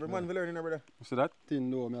someone you. Every man will learn, brother. You see that?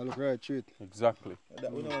 Thin though, I look right straight. Exactly.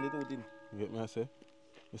 That we know the two things. You get me I say?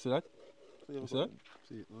 You see that? You see that?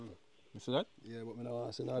 See it, man. You see that? Yeah, but me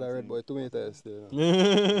don't see another red boy tomato still. You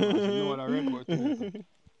know that red boy tomato. You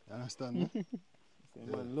understand me?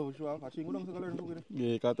 Man, love show off. I think we don't learn to it.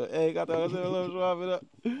 Yeah, Kato. Hey, Kato, show off with that.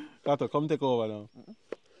 Kato, come take over now.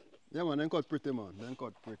 Yeah, man, them cut pretty, man. Them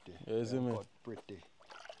cut pretty. You see Them me? cut pretty.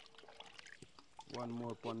 One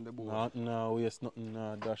more upon the board. Nothing now, waste nothing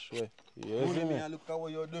now, dash way. You see me? Look at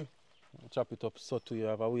what you do. Chop it up so too, you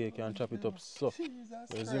have a way you can chop it up so.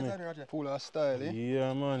 You see me? Full of style, eh?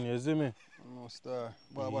 Yeah, man, you see me? No star.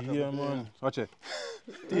 Yeah, man. Watch it.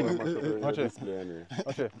 Watch it. Anyway.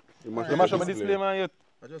 Watch it. You You mash up my display, man, yet.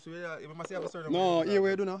 I just you must have a certain No, here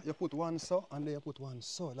where you do now, you put one so and then you put one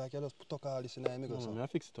so. Like you just tuck all this in the middle. No, I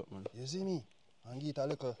fix it up, man. You see me? And get a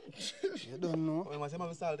little. You don't know. You must have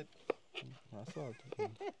a salted. That's all.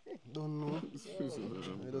 Don't know.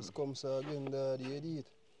 You just come so again, daddy, you eat it.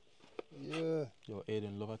 Yeah. Yo,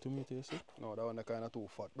 Aiden love a tomato, you see? No, that one kind of too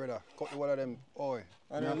fat. Brother, cut one of them oil.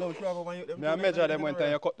 And I love travel when you. Me I measure them when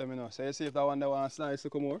time you cut them, you know. So you see if that one there wants nice to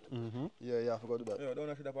come out? Mm-hmm. Yeah, you have to go do that. Yeah, don't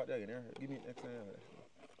actually that part there again. Yeah. Give me it next time.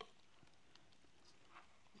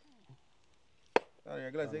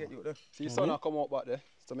 I'm glad to get you there. See, sun a come out back there.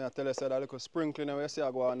 So me I tell you, say that little sprinkling where you see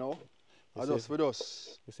I go on now. I just with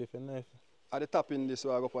us. You see if your knife? At the top in this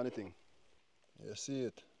way I go up on the thing. You see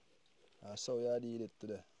it? That's how you did it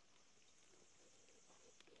today.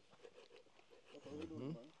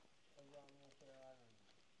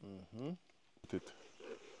 It.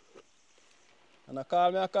 And I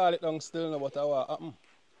call it down still now, but what happen?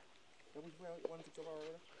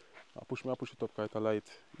 I push it up quite a light.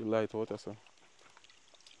 You light out, so.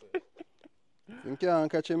 You can't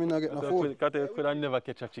catch him, you not get no food. Could I never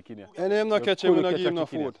catch a chicken here? And him not catch him, you not give him no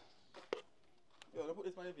food. Yo, don't put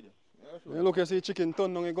this on the video. You look, you see chicken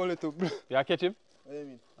turn down, you go little. You catch him? What do you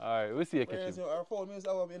mean? Alright, we'll see you catch him. Our phone means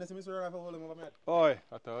our innocent Mr. Ryan for holding over my head. Oi.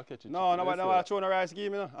 I'll catch him. No, nobody throw no rice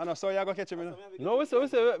give me no. I know, so you go catch him, you know. No, we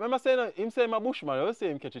say, remember saying, him say my bushman, we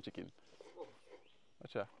say him catch a chicken.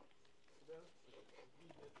 Watch out.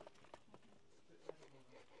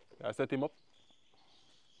 I set him up.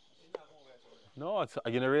 No, it's,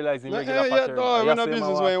 I'm going to realize him regular pattern. No, we no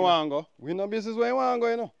business where you want to go. We no business where you want to go,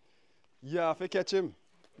 you know. You have to catch him.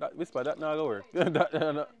 That whisper, that not going to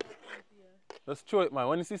work. Just throw it, man.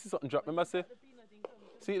 When you see something drop, remember say,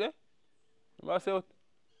 see it there? Remember say what?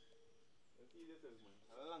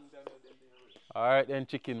 Alright then,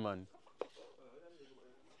 chicken, man.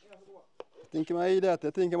 You think you might eat that?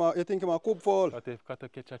 You think you might cook fall? Got to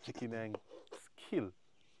catch a chicken and skill.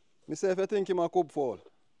 Me say if you think you might cook fall.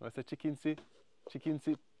 I say chicken see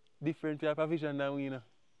different type of vision than we, you know.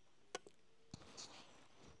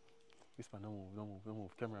 Whisper, no move, no move, no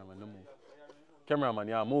move. Cameraman, no move. Cameraman,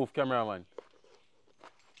 yeah, move, cameraman.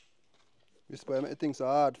 Whisper, you make things so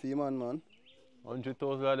hard for you, man.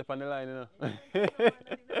 $100,000 on the line, you know.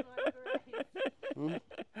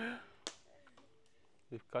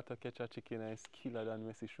 If Kata catch a chicken, it's killer than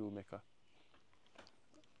Messi Shoemaker.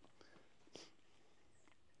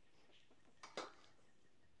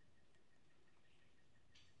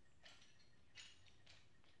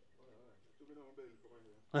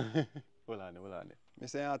 Hold on. I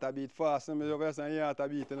say you have to beat fast, and I say you have to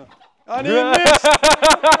beat, you know. And he missed!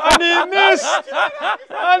 And he missed!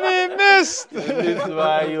 And he missed! This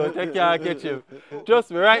why you can't catch him.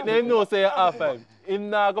 Trust me, right now, him know say half time. Him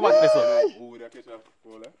nah go back this one. Who would catch a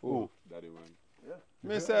bowler? Who? Daddy man.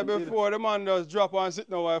 Me say before the man just drop and sit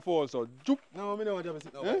now while I fall, so joop. No, me don't want to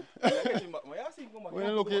sit now. When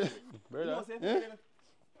you look at Brother.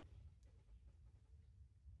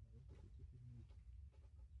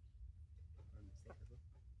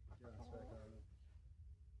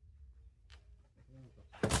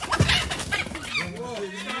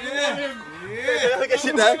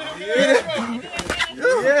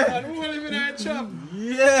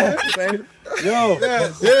 Yo,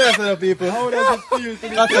 yes, people. How does it feel to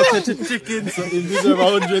be catch a chicken so in deserve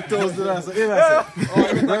 $100,000? So, you have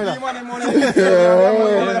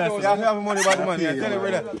to have money about the money. I tell you,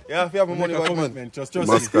 brother. You have to have money about the money. Just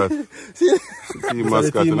Mascot. Team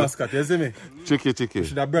mascot. Team mascot, you see me? Chicky.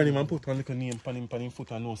 Should have burn him and put one little name on him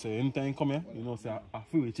foot and know say anytime you come here, you know say a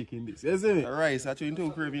free chicken this. You see me? Rice, I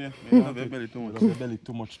too crave, you know. You have your belly too much. Your belly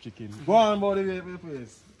too much chicken. Go on, buddy,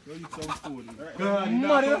 please. Go eat some food.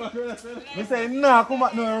 You say, nah, come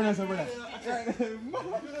back now, brother.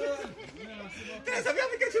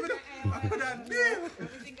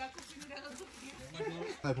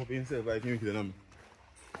 I pop himself, I can kill him.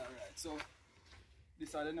 Alright, so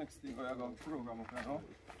this are the next thing we are going to program up now.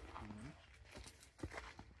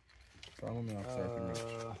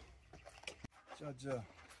 Jaja.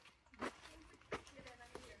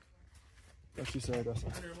 What she said, that's it.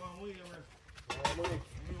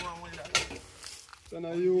 So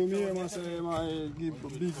now you, me, I say, I give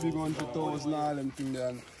big $100,000 and all them things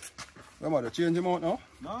there. Remember, to change them out now?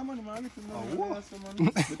 No, man, I get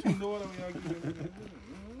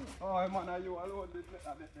Oh, man, now you alone did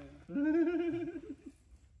that.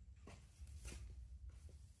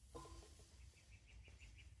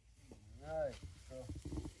 Right, so.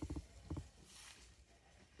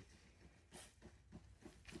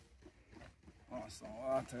 Oh, some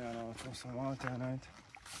water, you know, throw some water in it.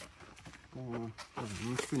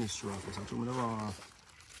 Let's finish straight, because I told me the wrong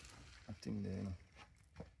thing there, you know.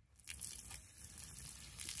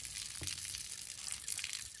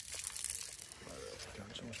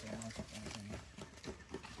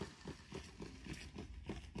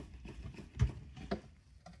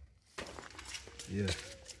 Yeah,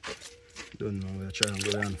 don't know, we're trying to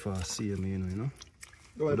go down fast, see me, you know.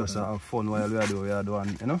 We just have fun while we are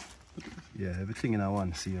doing, you know. Yeah, everything in a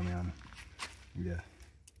one, see me, man. Yeah.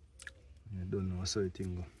 I don't know, so it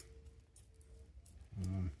thing go.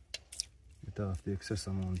 It have the excess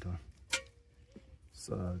amount of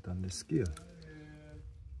salt and the scale.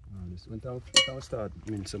 This when I start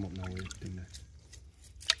mincing some up now with thing there.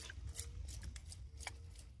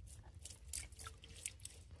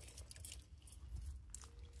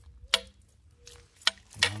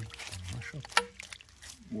 Mash up.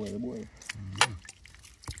 Boy.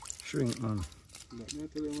 Shrink, man.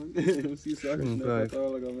 Shrink like.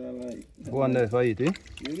 Go on there for eat, eh?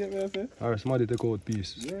 You get me, I say? Or somebody take out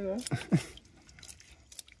piece. Yeah.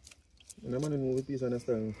 And I'm going to move a piece on the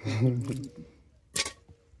style.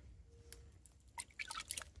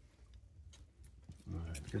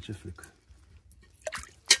 Alright, get your flick.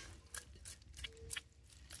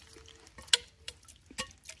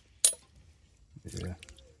 Yeah.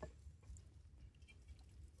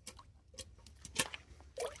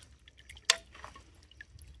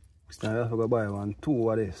 Now you have to go buy 2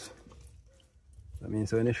 of this. That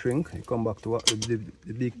means when it shrink, it come back to what the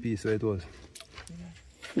big piece where it was.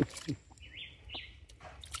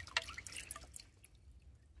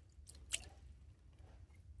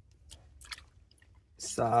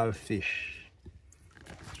 Saltfish.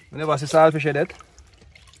 You never see saltfish at that?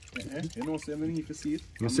 You know, say I need to see it.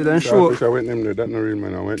 I see them show. I went them there, that's not real,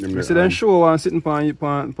 man. I went them there. I see them show one sitting on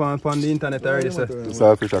the internet already. The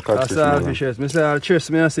saltfish are catfish. Saltfish, yes. I say all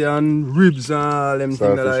chest, I see and ribs and all them things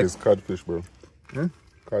like. Saltfish is catfish, bro. Huh?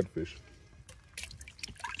 Catfish.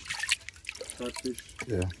 Catfish.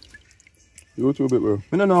 Yeah. YouTube it, bro.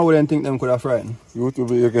 I don't know how they think them could have frightened.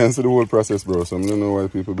 YouTube it, you can see the whole process, bro. So I don't know why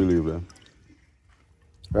people believe that.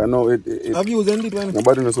 Right now, I've used it when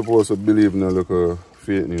nobody not supposed to believe in a look fake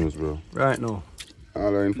fake news, bro. Right now.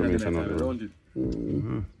 All our information out there.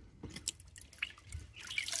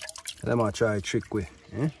 Let me try trick way.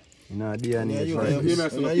 Eh? You know, DNA is like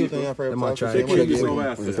this. Let me try trick trick with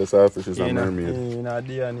way. It's a selfish, it's a You know, mermaid. in a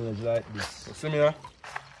DNA is like this. See me here?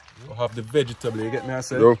 We have the vegetable, you get me I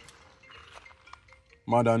say? Yo.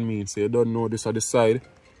 Modern meat, so you don't know this at the side.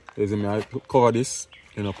 You see me, I cover this,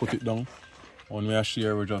 you know, put it down. When we are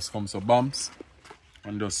share, we just come some bumps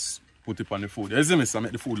and just put it on the food. You see me, so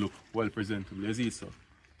make the food look well presentable. You see it, so.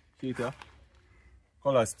 See it here?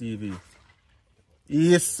 Colors TV.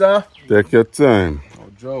 Yes, sir. Take your time. No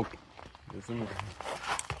joke. You see me?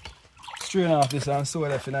 Strain off this and sew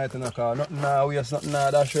left in night in the car. Nothing now, waste nothing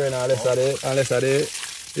now, that strain unless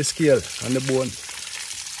the scale and the bone.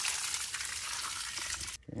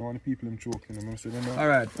 I don't want the people in choking them. So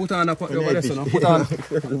Alright, put on the pot there, what is it now? Put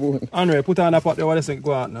on. Andre, put on the pot there, what is it?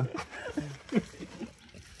 Go out now.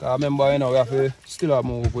 Cause remember, you know, we have to still have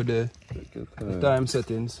move with the time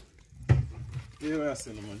settings. Yeah, we are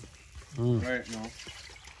seeing man. Right now.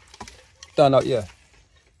 Turn out, yeah.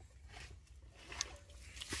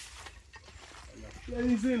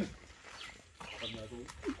 Blazing.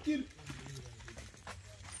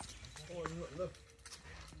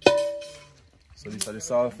 So this is the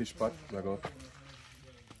saltfish pot. We go.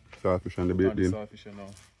 Saltfish and the baked bean. Saltfish now.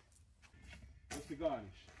 What's the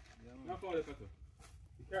garnish? Not all the cutter.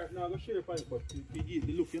 The carrot now go share for it, but you eat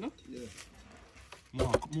the look, you know? Yeah.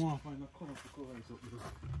 More find a cover to cover it up.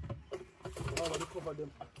 All of the cover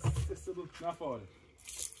them accessible. Not for it.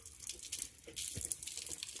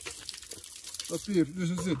 So Steve, this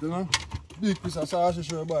is it, you know? Big piece of sausage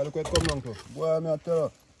here, boy, look what it come down to. Boy, me I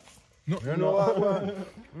tell you. You know what I want?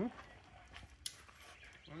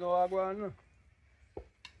 You know what I want, no?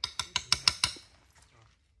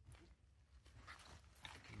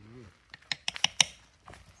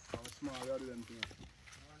 How small you do them things?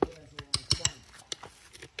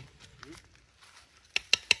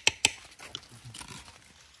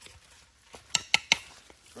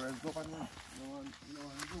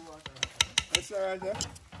 That's alright, eh?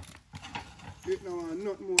 It no want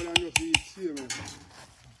nothing more than just eat cereal.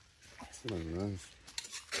 Smells nice.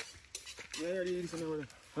 Yeah, you listen over there.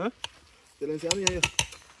 Huh? Tell them say I'm here.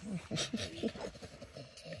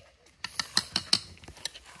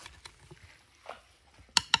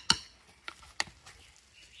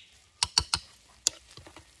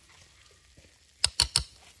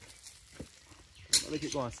 Make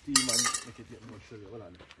it go on steam and make it get more sugar. Hold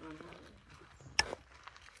on.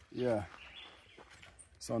 Yeah.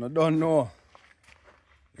 So I don't know.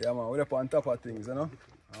 Yeah man, we're up on top of things, you know?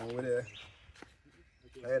 And we're there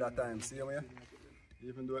ahead of time, see me?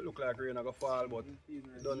 Even though it look like rain gonna fall, but you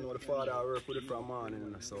don't know the Father work with it from morning,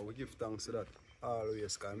 you know? So we give thanks to that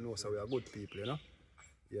always, because we know so we are good people, you know?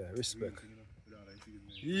 Yeah, respect.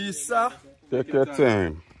 Yes, sir. Take your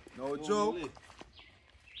time. No joke.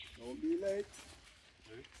 Don't be late.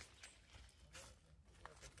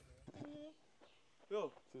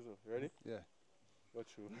 Yo, Sizzle, ready? Yeah. Got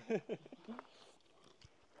you.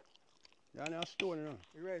 You're on a stone, you know?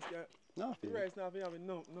 The rice, yeah. No, The rice now, we have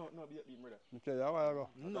no, be a brother. I tell you a while ago.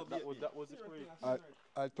 No, that was the spray.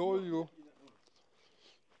 I told you.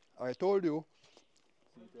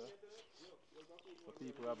 See there? So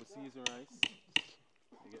people have a seasoned rice.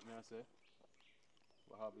 You get me, I say?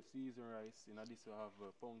 We have a seasoned rice. In addition, we have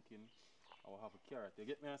a pumpkin. And we have a carrot. You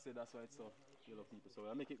get me, I say? That's why it's so yellow people. So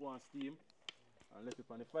I make it go on steam and let it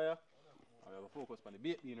on the fire. I have a focus on the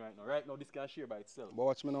baked bean right now. Right now, this can share by itself. But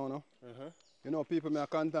watch me now, no? You know, people may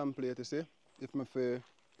contemplate, you see, if me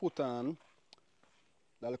put on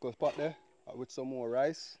that little pot there with some more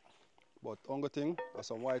rice. But only thing, or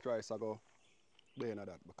some white rice I go there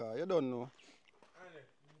that. Because you don't know.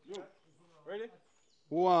 Ready?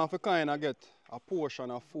 We want to kind of get a portion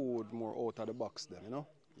of food more out of the box then, you know?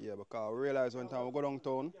 Yeah, because we realize when time we go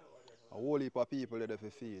downtown, a whole heap of people there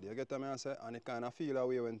to feed. You get what I say? And it kind of feel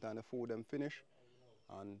away when time the food them finish.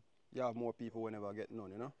 And you have more people whenever get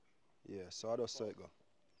none, you know? Yeah, so I just say it go.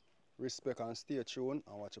 Respect and stay tuned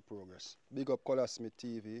and watch the progress. Big up Color Smith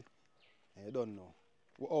TV. And you don't know.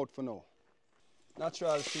 We're out for now.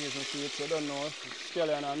 Natural season feeds, you don't know.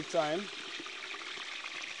 Scallion and thyme.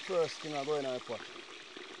 First thing I go in the pot.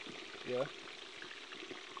 Yeah.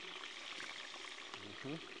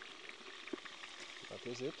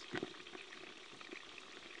 That is it.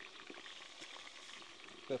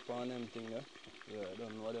 Pepper and them thing there. Yeah, I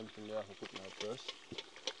don't know what them thing there I have to put now first.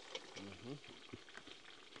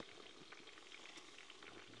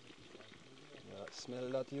 Yeah, smell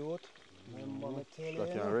that youth. Remember me tell you. I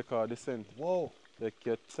can record the scent. Whoa. Take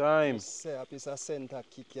your time. Say a piece of scent a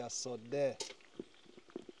kick your so there.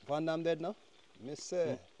 Van Dam dead now? Me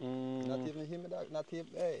say, not even him that, not even,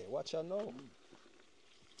 hey, watch out now.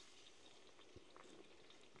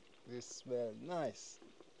 This smell nice.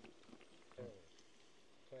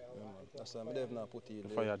 Yeah, man. That's why I don't even put in The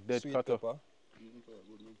fire dead sweet cutter. pepper.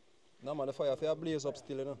 No man, the fire for blaze up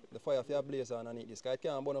still, you know. The fire for blaze underneath this guy, it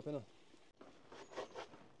can't burn up, you know.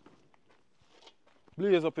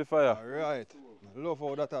 Blaze up the fire. Alright. I love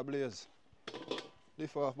how that a blaze.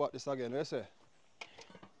 Lift off back this again, what you say?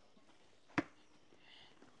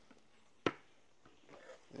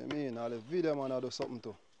 You mean, all the video man I do something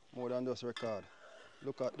to, more than just record.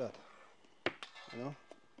 Look at that. You know?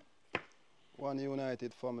 One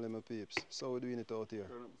united family, my peeps. So we're doing it out here.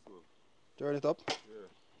 Turn up the stove. Turn it up.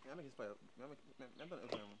 Yeah, make it fire. Turn it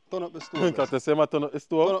up. Turn up the stove. Got the same turn up the Turn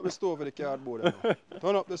stove. up the stove with the cardboard. You know.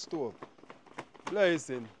 Turn up the stove.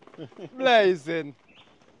 Blazing. Blazing.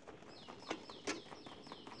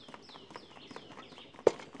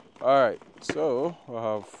 Alright, so we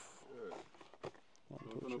have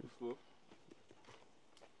Turn up the stove.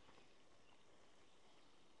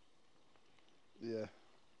 Yeah.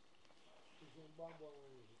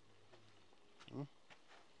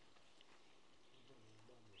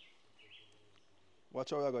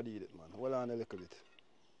 Watch how you're going to eat it, man. Hold on a little bit.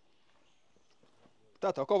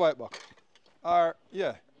 Tata, cover it back. Or,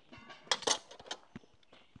 yeah.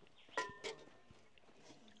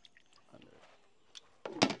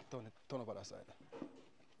 Turn up on that side.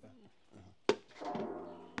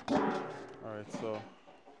 alright, so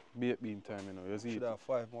baked bean time, you know. You see Should it? have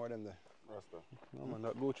 5 more than there. Rasta. No man,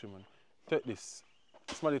 that Gucci man. Take this.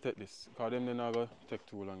 Somebody take this. Because them they not going to take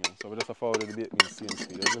too long. So we just follow the baked bean same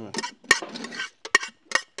speed, you see me?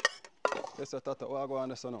 Yes, sir, Tata. What I go on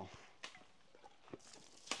this now?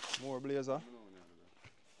 More blazer?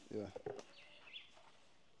 Yeah.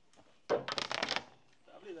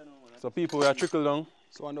 So people we are trickle down.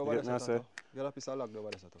 So on over Get there, me, I sir, say. Tata. Get a piece of log over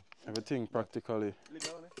there, sir, Tata. Everything practically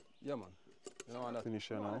Yeah, man. You know that. finished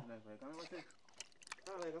here now. Alright.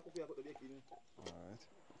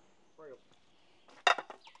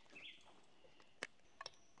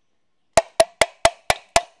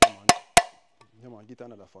 Yeah, man. Get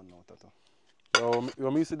another fun now, Tata. Yo,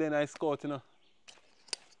 you used to the nice scout, you know.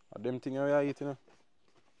 Them things we are eating, you know.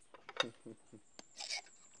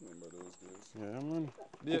 Remember those days? Yeah, man.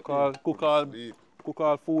 Baked Cook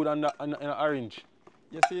all food and the orange.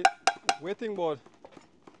 You see, waiting about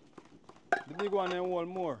the big one and one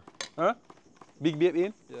more. Huh? Big baked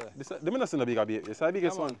bean? Yeah. Them not seen the bigger baked bean. It's the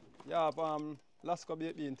biggest Yeah, one. man. Yeah, Lasco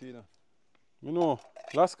baked bean too, you know. You know,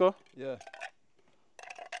 Lasco. Yeah.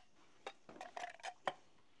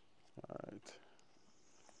 Alright.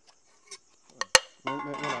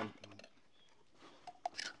 Hold on.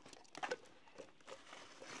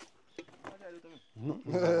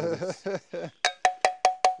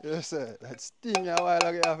 Yes, sir. That sting a while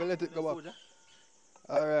ago. You have to let it go back.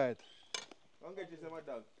 Alright.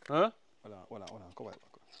 Huh? Hold on. Come back.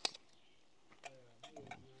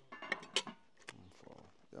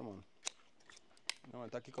 Yeah, man. No, man,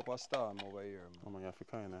 take up a storm over here, man. Oh man, you have to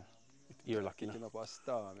kind of ear lock, you know. Kicking up a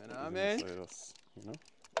storm, you know what I mean? Inside us, you know.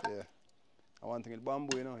 Yeah. I want to think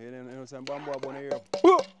bamboo, you know. You know some bamboo up on here.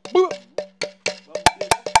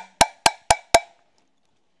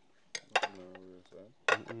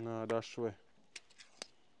 Nah, that's way.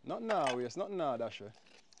 Not now, yes, not now, that's right.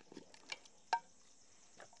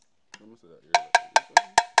 Let me see that here.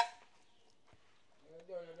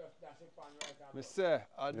 Me say,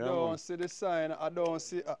 I Yeah, don't man. see the sign, I don't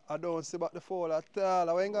see back the fall at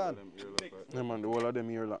all. I ain't gone. Them ear look like Yeah man, the whole of them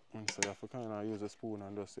ear lock. Man, so you have to kind of use a spoon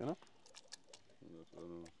and dust, you know.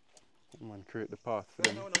 Man, create the path for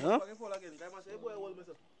them. Huh?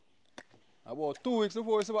 About 2 weeks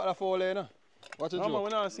before we see back the fall, you know. Watch the No man, joke. we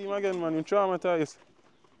not see him again, man. You traumatized.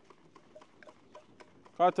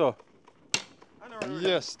 Kato.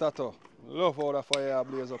 Yes, Tato. Love how the fire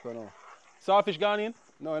blaze up, you know. Sawfish gone in?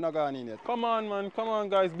 No, you're not gone in yet. Come on, man. Come on,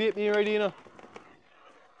 guys. Bait me ready, you know.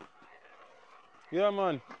 Yeah,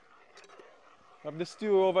 man. Have the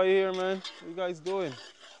stew over here, man. What you guys doing?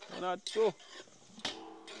 Why not too?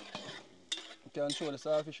 You can show the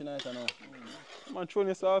starfish tonight, you know. Come on, throwing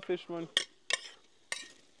your sawfish, man.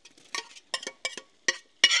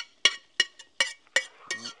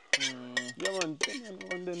 Yeah, man.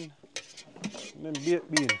 And then baked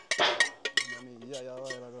bean. Yeah, while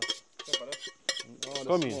ago. Oh, the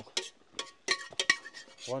Come in. smoke.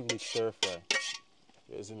 One big stir fry.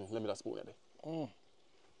 Yeah, isn't it? Let me that spoon at it.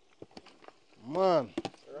 Man,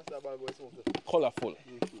 Colorful.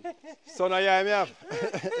 So now yeah, me have.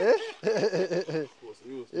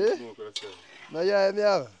 Now yeah, me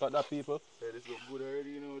have. Got that, people? Hey, this look good already,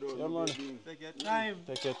 you know, though. Yeah, man. Take your time.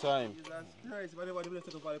 Take your time. Jesus Christ, if anybody will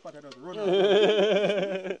take up all the pattern, run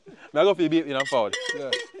I go for the beat in and forward.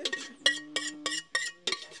 Yeah.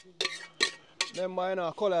 Them mine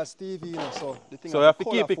are colors TV, you know, so the thing So you have to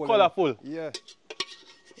keep it colorful. Yeah.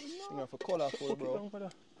 Thing have to colorful, bro.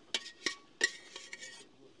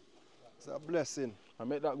 It's a blessing. I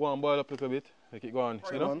make that go and boil up a little bit. Make it go on,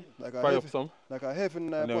 you know? Man, like Fry up some. Like a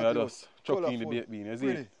heaven And then we pot, are just chucking the baked bean. You see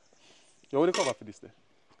it? You want the cover for this day?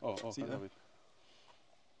 Oh, See I that? love it.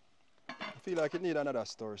 I feel like it need another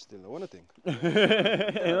store still. What do you think? You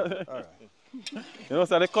Alright. know,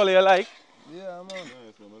 so the color you like? Yeah, man.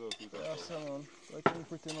 Yeah, so, man. Looking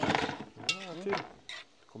pretty, man.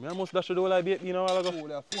 Come here, I must dash the whole like baked bean a while ago.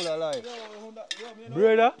 Full of life.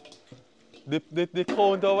 Brother, the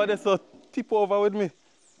count over there so tip over with me.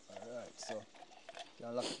 Alright, so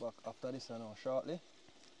can lock back after this now shortly.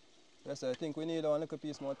 Yes, I think we need one little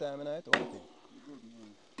piece more time tonight. What do you think?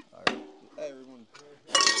 Alright. Everyone.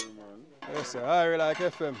 Yes, sir. I really like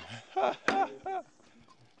FM.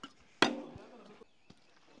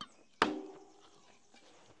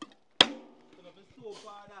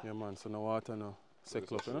 Yeah, man, so no water now.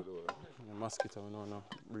 Settle up, you know? The mosquito, we know now.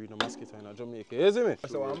 Breed no mosquito in Jamaica. You see me?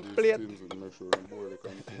 So I'm plate. Make sure you boil the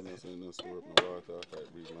containers and not store up no water after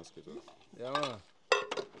it breed mosquitoes. Yeah, man.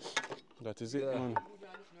 That is it, Yeah. man.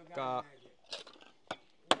 Car.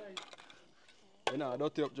 You know,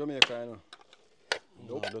 dirty up Jamaica, you know.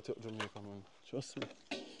 No, don't take Jamaica, man. Trust me.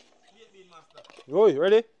 Oi,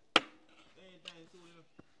 ready?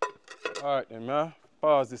 Alright then, man.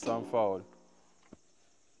 Pause this and forward.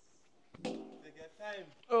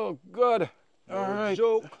 Oh, God. Alright.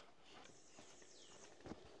 Joke.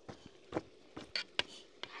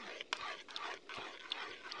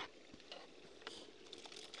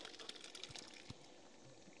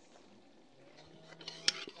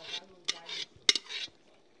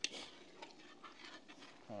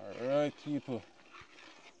 Alright, people.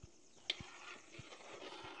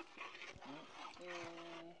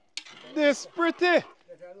 This pretty.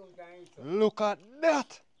 Look at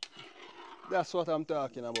that. That's what I'm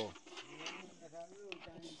talking about.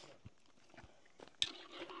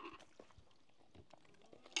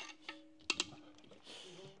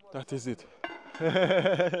 That is it.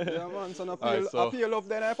 Yeah, man, so Alright, so- appeal up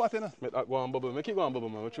there, pot, you know. Make that go and bubble. Make it go and bubble,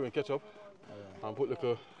 man. We throw in ketchup. And put like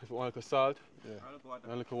a, if you want like a salt.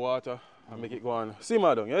 And like a water. And make it go on.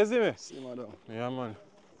 Simmer down, you see me? See, madam. Yeah, man.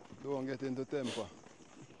 Don't get into temper.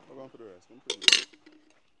 I'm going for the rest. I'm pretty good.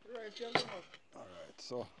 Alright,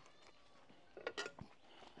 so.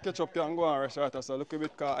 Ketchup can go on rest right, so look a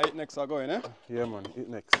bit cause 8 next are going, eh? Yeah, man. Eat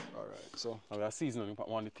next. Alright, so. And we are seasoning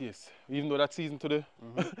on the taste. Even though that's seasoned to the...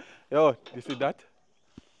 Yo, you see that?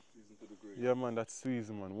 Season to the grade. Yeah, man, that's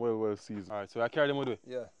seasoned, man. Well seasoned. Alright, so I carry them with it.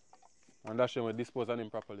 Yeah, And that's them we dispose of them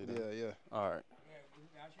properly then. yeah. Alright.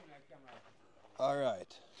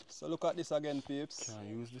 Alright. So look at this again, peeps. Can I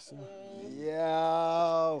use this now?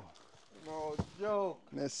 Yeah. No joke.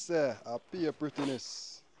 Let's say, appear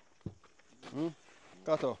prettiness.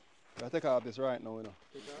 Kato, I take off this right now, you know.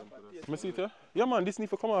 Let me see it, yeah? Yeah, man, this need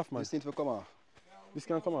to come off, man. This needs to come off. This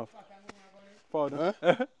can come off. Forward,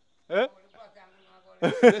 Huh? Eh?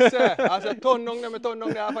 Let's say, as a turn down them, I turn down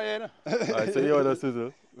the half a year, you know. Alright, so you want us to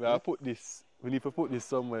do? We have to put this. We need to put this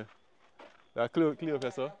somewhere. We have to clear up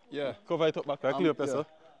here, sir. Yeah. Cover it up back. We have to clear up here, yeah. sir.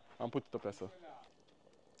 And put it up here, sir.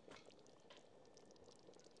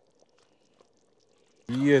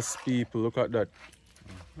 Yes, people, look at that.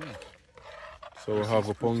 So we have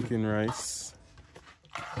a pumpkin rice.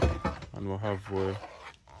 And we have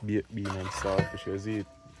baked bean and salt, which is it.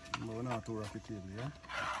 We're not too rocky table, yeah?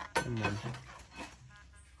 Come on.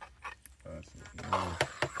 That's it. Yeah. Oh,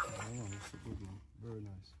 that's a good one. Very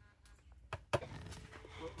nice.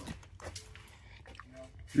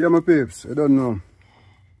 Yeah, my peeps, I don't know.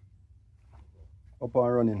 Up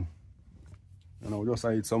and running. You know, just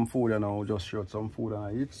I eat some food and I'll just shut some food and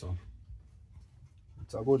I eat, so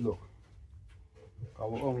it's a good look.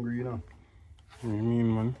 I'm hungry, you know. What do you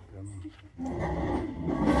mean, man? Yeah,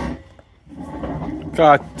 man.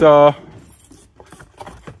 Kata.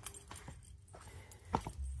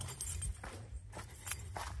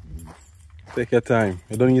 Take your time.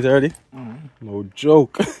 You don't eat already? No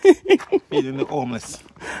joke. Feeding the homeless.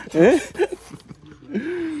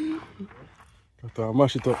 Kata,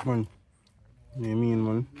 mash it up, man. What do you mean,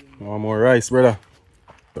 man? I want more rice, brother.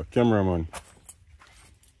 The camera, man.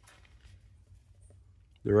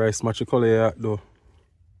 The rice match the color you though.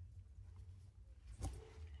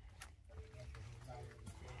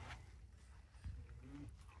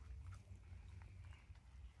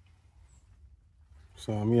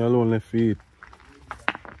 So me alone left feet.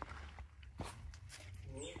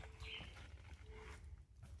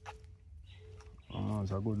 Oh,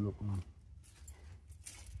 it's a good look, man.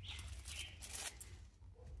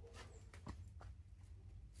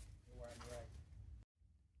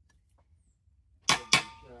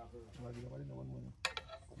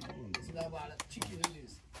 It's not about chicken it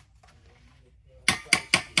is.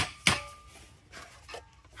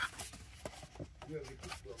 You have a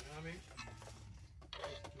cookbook, you know what I mean?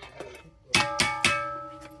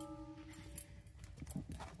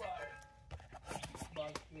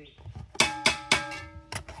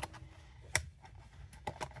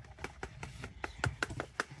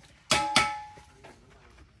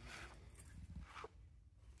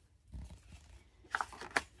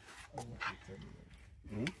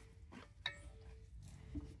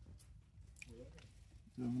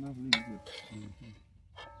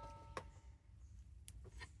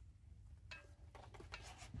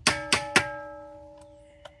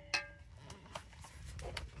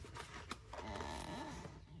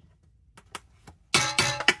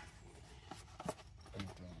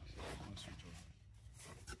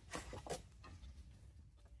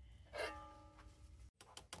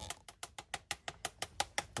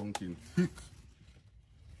 Pumpkin.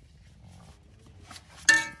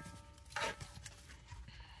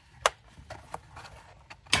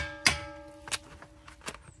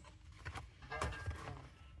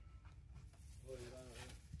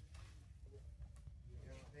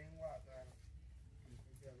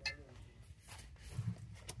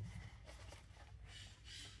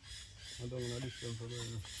 I don't know this one for very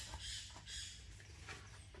much.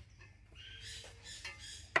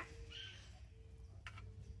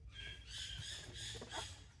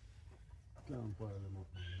 Can't boil them up,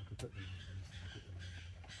 man. I could take them out.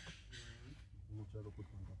 How much I go put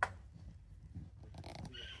on top of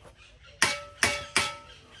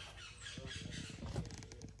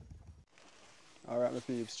it? Alright, my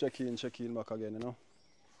peeps, check in back again, you know.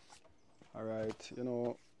 Alright, you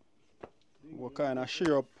know, we're kind of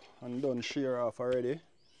shear up and done shear off already.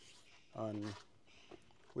 And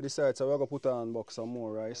we decided so we're going to put on back some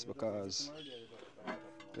more rice because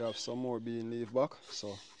we have some more being leave back.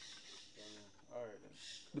 So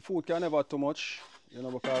the food can never too much, you know,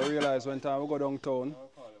 because I realize when time we go downtown,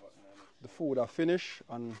 the food are finished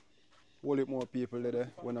and whole lot more people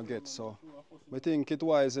there when I get. So I think it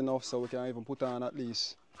wise enough so we can even put on at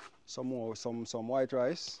least some more some white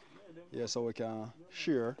rice. Yeah, so we can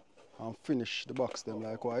share and finish the box them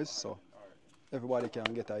likewise. So everybody can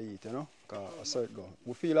get a eat, you know. Cause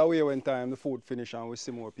we feel away when time the food finish and we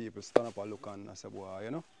see more people stand up and look and say, boy,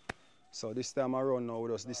 you know. So this time around now we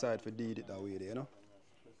just decide to do it that way, you know.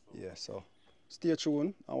 Yeah, so stay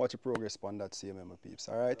tuned and watch the progress on that same, my peeps,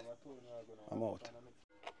 alright? I'm out.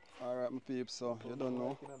 Alright, my peeps, so you don't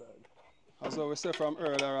know. As we said from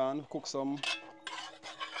earlier on, cook some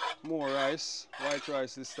more rice, white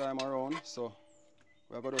rice this time around. So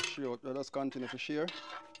we're going to share, we'll just continue to share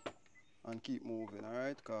and keep moving,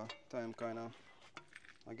 alright? Because time kind of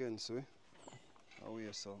against we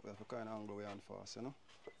away, so we have to kind of hang away and fast, you know?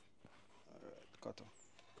 Alright, cut off.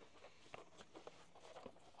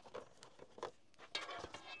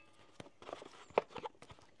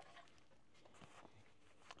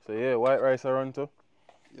 So yeah, white rice around too.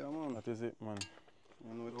 Yeah, man. That is it, man.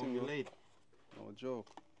 You know what thing, late. no joke.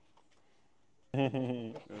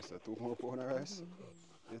 Yes, 2 more pound of rice.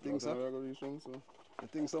 You think so? You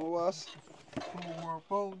think so, boss? 2 more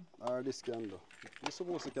pounds. Or this can do? You're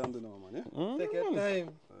supposed to can do now, man, yeah? Take your time. Alright,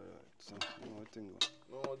 so you know what thing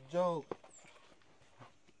go. No joke.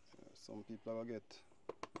 Some people will get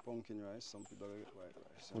pumpkin rice, some people will get white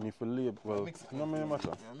rice. We need to leave. Well, no matter.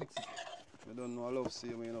 Yeah, mix it. You don't know I love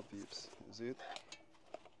seeing me, you know, peeps. You see it?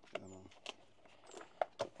 Yeah, man.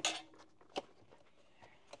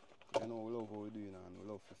 You know, we love what we're doing and we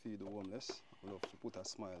love to feed the homeless. We love to put a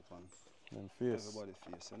smile on Them face. everybody's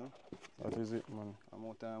face, you know? That is it, man. And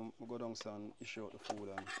more time we go downstairs and issue out the food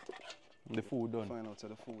and The food done. find out that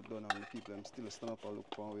the food done and the people them still stand up and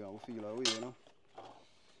look for we and we feel our way, you know?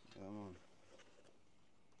 Yeah, man.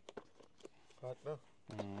 Hot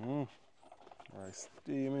now. Rice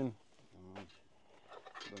steaming.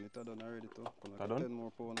 Done it done already too. That done? 10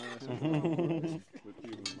 more pound of rice.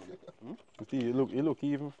 You look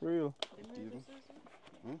even for real. Even?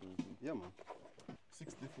 Yeah, man.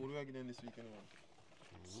 60 food we are getting this weekend.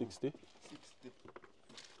 60. 60.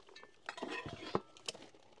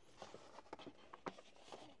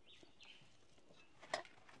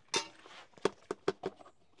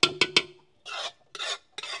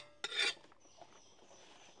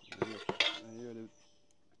 I hear the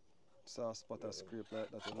sauce butter scrape like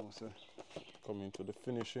that, you know, so Coming to the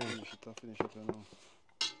finishing. Finish it now.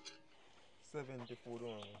 70 food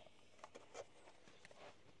on.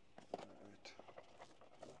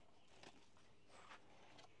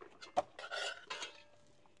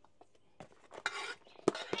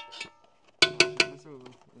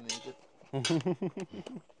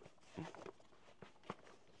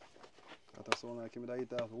 That sound like him that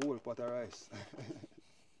eat a whole pot of rice.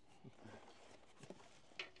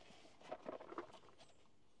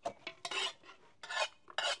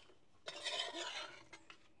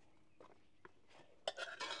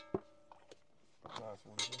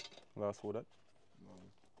 Last food that?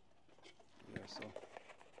 Yeah, so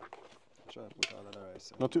try to put all of the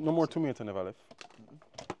rice. No more tomato never left.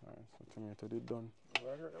 Alright, so tomato did done.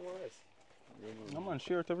 No man,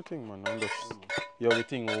 share it everything man. And just, yo, the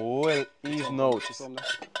thing well even out. Sorry,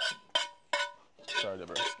 the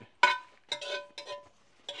breast.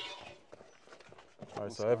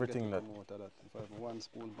 Alright, so everything that. If I have 1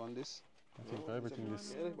 spoon on this. I think everything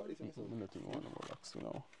is. Nothing on the box, you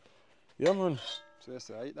know. Yeah, man. So you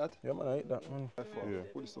say I eat that? Yeah, man, I eat that, man. Yeah.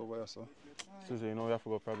 Put this over here, so. So you know, we have to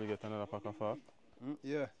go probably get another pack of fat.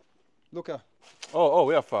 Yeah. Look here. Oh,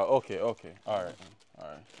 we have fat. Okay. Alright.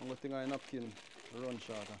 Only thing I napkin run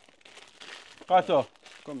shorter. Kato.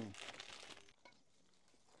 Come in.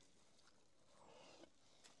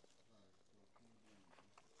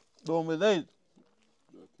 Don't be late.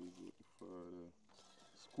 That is it, father.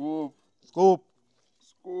 Scoop. Scoop.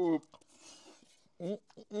 Scoop.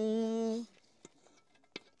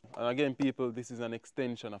 And again, people, this is an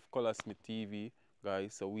extension of Colorsmith TV,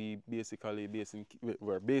 guys. So we basically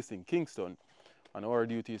we're based in Kingston, and our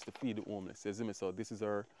duty is to feed the homeless. You see me? So this is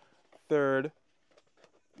our third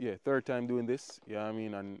time doing this. Yeah, I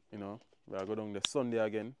mean, and you know, we're going down the Sunday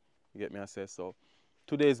again. You get me? I say so.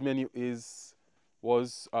 Today's menu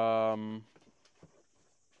was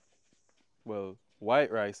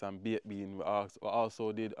white rice and baked bean. We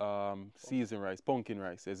also did seasoned rice, pumpkin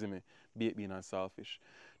rice, you see me? Baked bean and saltfish.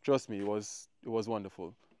 Trust me, it was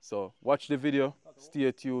wonderful. So watch the video,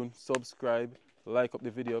 stay tuned, subscribe, like up the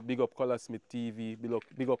video, big up Colorsmith TV,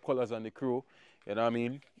 big up Colors and the crew. You know what I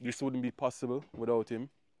mean? This wouldn't be possible without him.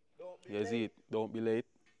 You see it, don't be late.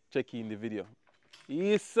 Check in the video.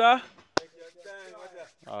 Yes, sir.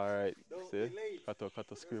 Alright, see? Cut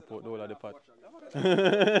scrape out the whole of the pot.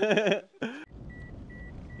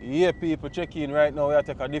 Yeah, people, check in right now. We are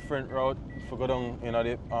take a different route if we go down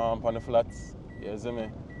on the flats. You see me?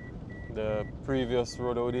 The previous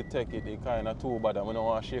road that we did take it kind of too bad, and we don't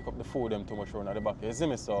want to shake up the food them too much around at the back. You see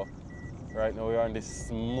me? So right now we are on this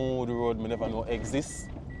smooth road we never know exists.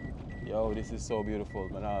 Yo, this is so beautiful,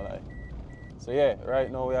 man, I lie. So yeah,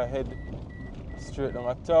 right now we are head straight down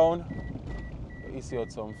at town. You see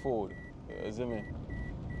out some food. You see me?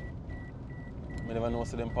 I never know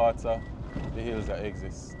so them parts of the hills that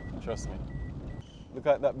exist. Trust me. Look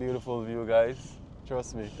at that beautiful view, guys.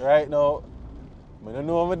 Trust me. Right now, I don't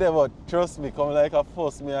know what I'm there, but trust me, come like a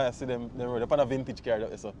fuss me I see them road. They're on a vintage car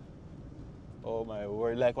there, so. Oh my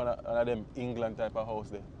word, like one of them England type of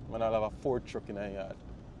house there. Man, I'll have a Ford truck in a yard.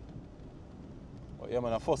 But yeah,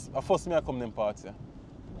 man, I fuss me I come them parts, yeah.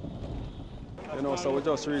 You know, so we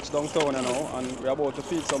just reached downtown now, and we're about to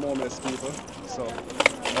feed some homeless people. So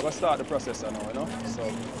we're going to start the process now, you know. So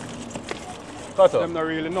Cut them not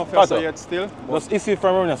really enough yet still. Just issue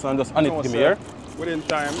from around us and just hand it to me here. Within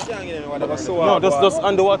time, no, just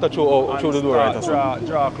underwater through the door right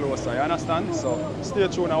draw closer, you understand? So stay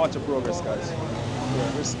tuned and watch the progress, guys.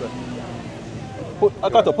 Yeah, respect.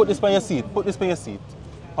 Kato, put this on your seat. Put this on your seat.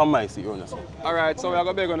 On my seat, Jonas. Alright, so we're going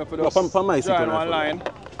to beg on for those. On my seat, join one line.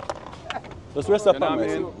 Just rest up on my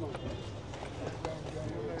seat.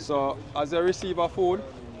 So as they receive our food,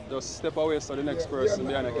 just step away so the next person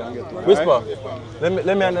behind you can get to it. Whisper. Right?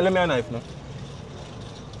 Let me a knife now.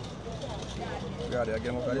 Yeah, they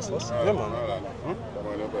again look at this first. Yeah, man.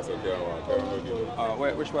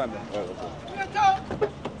 Wait, which one then?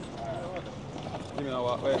 Give me a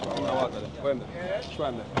water then. Wait, which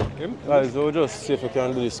one then? Him? Guys, we'll just see if we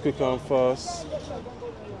can do this quick and fast.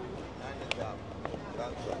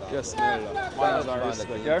 Yes, manners and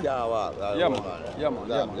respect, yeah? Yeah,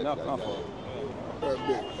 man. Now come forward.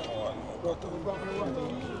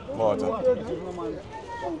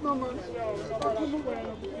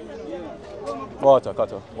 Water,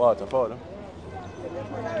 Kato. Water, powder.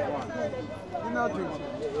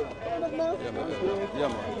 Yeah,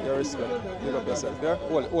 man. Your respect. Big up yourself, yeah?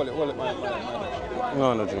 Hold it, my.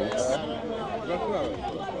 No drinks.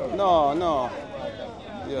 No.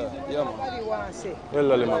 Yeah,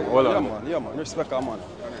 man. Well, man. Yeah, man. Respect our man.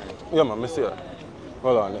 Yeah, man, I see it.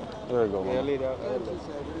 Hold on. There you go, Yeah, man. lady.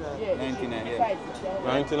 99, yeah.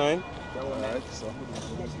 99? Alright, so.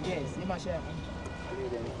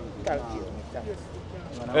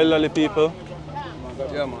 Elderly people.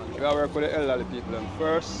 Yeah, man. We gotta work with the elderly people them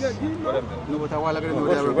first. No, but a while ago,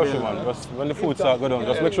 Rush it, man. Just when the food start go down,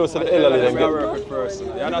 just make sure so the elderly them We gotta get. work with first. You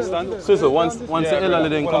understand? So once Yeah, the elderly brother.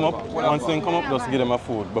 then Pull come up, up, pull up, once they come up, just give them a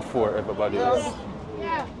food before everybody else. We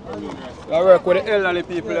gotta work with the elderly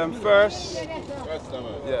people them first.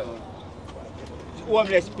 Yeah.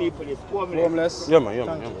 Homeless people is Homeless. Yeah, man.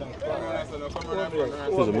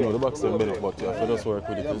 So me know the box them been up, but you have to just work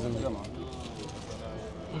with it, isn't it?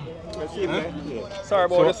 Sorry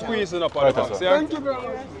about the squeezing up on Right, the box, sir. yeah? Thank you, bro.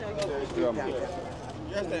 Yeah, man.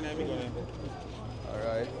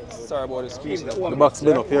 Alright. Sorry about the squeezing up. The box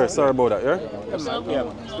been up here. Sorry about that, yeah? Yeah,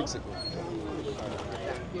 man. Fix it.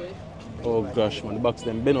 Oh gosh, man, the box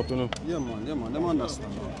them been up, you know. Yeah, man. Them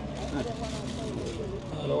understand.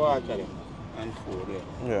 The water and food,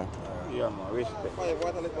 Yeah. yeah, man, respect.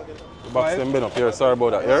 The box them been up here. Sorry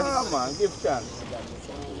about that, yeah? Yeah, man, give chance.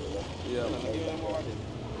 Yeah, man.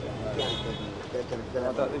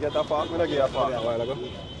 You get a fork? I'm gonna give you a fork a while ago.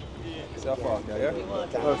 See a fork, yeah? Yeah.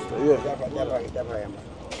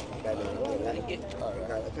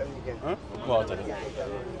 Huh? Water.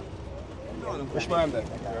 Which one then?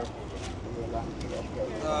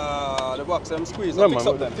 The box them squeeze. Yeah, Fix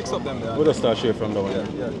man. up them. Fix up them there. We'll just start share from the one.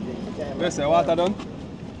 Yeah. Where's the water done?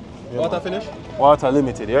 Water finish? Water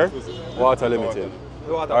limited, yeah? Water limited.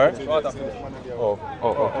 Water Alright. finish. Water finish. Oh.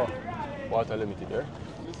 Water limited, yeah?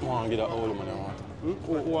 I want to get that old one I want.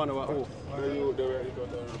 Who want the water?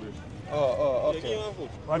 Oh, okay.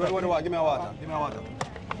 What do you want? Give me a water. Give me a water.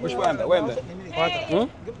 Which one there? Where there? Hmm?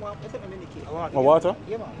 Oh, water?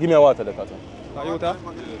 Give me a water, the cutter. Water?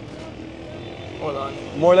 Hold on.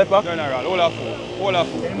 More left back? General, hold of food. Hold of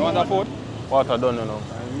food. You want a food? Water done, you know.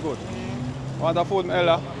 I'm good. Want a food,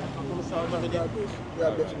 Ella?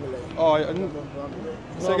 Oh,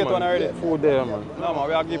 so you get one already? Food there, man. No, man,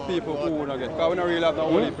 we have to give people food again. Because we don't really have no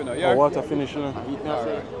whole heap, you know. Oh, Yeah? water finish, you know.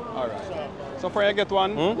 Alright. So for you get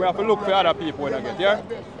one, we have to look for other people when I get, yeah?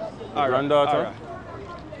 Alright. Granddaughter?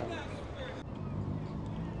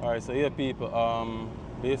 Alright, so here people,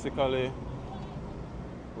 basically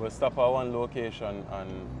we'll stop at one location and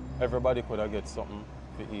everybody could have get something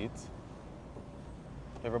to eat.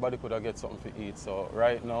 Everybody could have get something to eat. So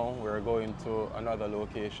right now we're going to another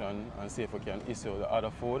location and see if we can issue the other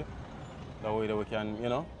food. That way that we can, you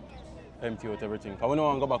know, empty out everything. Because we don't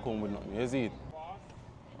want to go back home with nothing. You see it?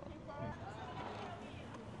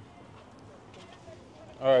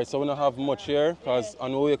 Alright, so we don't have much here because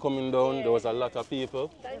on the way coming down there was a lot of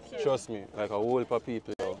people. Trust me, like a whole heap of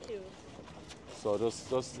people. So just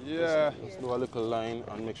do a little line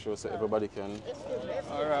and make sure so everybody can.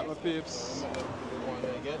 Alright, my peeps.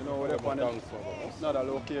 You know, we're up on another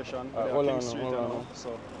location. Alright, We're hold at on, King Street hold on. now.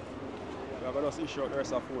 So we're going to just issue out the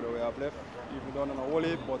rest of the food that we have left. If we don't know whole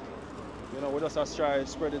heap, but you know, we just try to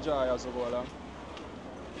spread the joy as we go along.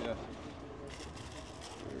 Yeah.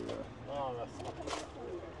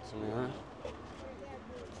 So, yeah.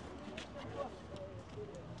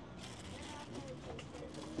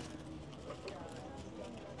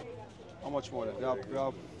 How much more? We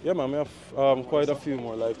have Yeah, man, we have quite a few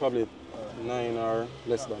more, like probably 9 or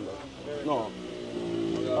less than that. No,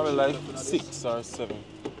 probably like 6 or 7.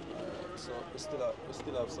 so we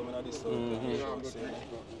still have some in this.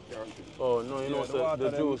 Oh no, you know, so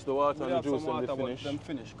the juice, the water and the juice and them they finish. Them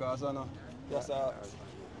finish, cause I know that's a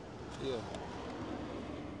yeah.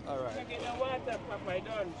 All right. Get the water, Papa,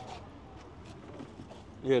 done.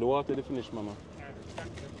 Yeah, the water they finish, mama.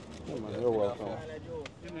 Yeah, man, you're welcome.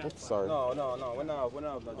 Oops, sorry. No, we don't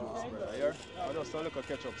have the juice, brother. Here, I just a little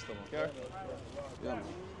ketchup stomach. Here. Yeah, man.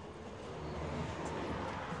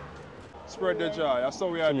 Spread the joy. That's how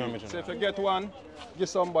we are doing. So if you get one, give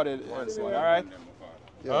somebody else one. All right?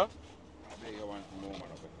 Yeah. Huh?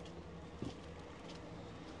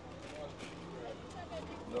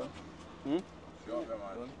 Done? Hmm?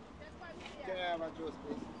 Can I have a juice,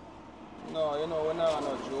 please? No, you know, we don't have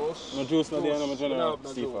no juice. No juice, no DNA, no We general. don't have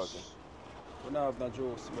no Steve, juice. We don't have no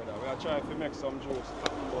juice, brother. We are trying to make some juice,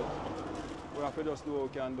 but we have to just do what we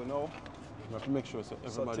can do now. We have to make sure so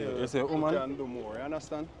everybody. till You say, we woman? can do more, you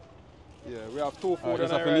understand? Yeah, we have 2 food Alright, in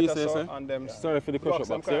just have to right leave, so, say. and them Sorry for the crush up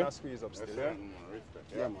them box kind here. of squeeze up still, yeah?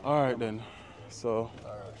 Yeah, man. All right then. So.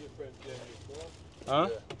 Huh?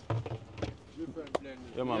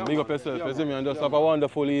 Yeah, man. Yeah, Big man. up yourself. Yeah, You see me, man. and just Yeah, have a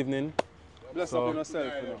wonderful evening. Bless So- up in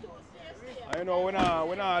yourself, you know. And you know, we're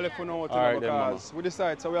not left for no to Alright know then, mama. because we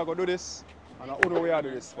decide, so we are going to do this, and who do we are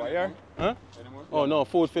do this for, yeah? Huh? Oh no,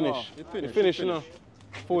 food finish. Oh, it finished, It finish, it you know.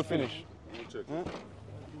 Food finish. You check.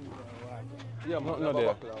 Yeah, man, No we have a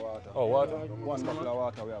there. buckle of water. Oh, water? One buckle of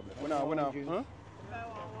water we have left. Huh?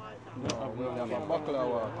 No, we have a buckle of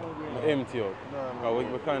water. Empty out.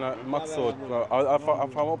 We kind of max out.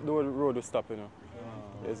 If I'm up the road, we stop, you know.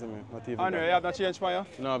 You see me? Not even Andre, that. you have no change for you?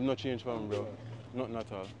 No, I've not changed for me, bro. Nothing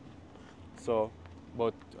at all. So,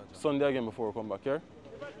 but Sunday again before we come back here.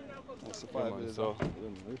 That's the Yeah, 5 man, days. so,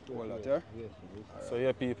 Hold that, yeah? so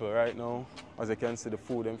yeah, people, right now, as you can see, the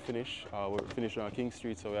food and finish. We're finishing on King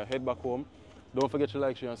Street, so we head back home. Don't forget to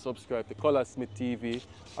like, share, and subscribe to Colorsmith TV.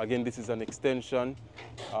 Again, this is an extension.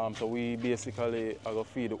 So we basically are going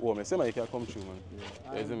to feed the home. You see, man, you can come through, man.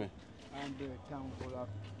 You see me? And the town full of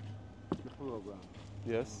the program.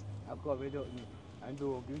 Yes? I cover it up and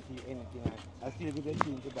don't give you anything. I still get a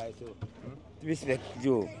thing to buy, so respect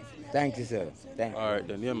Joe. Thank you, sir. Thank you. All right,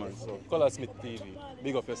 then, yeah, man. So, Colorsmith TV.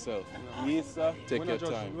 Big up yourself. Yes, sir. Take your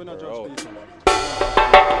time. We're not We're judge out. people.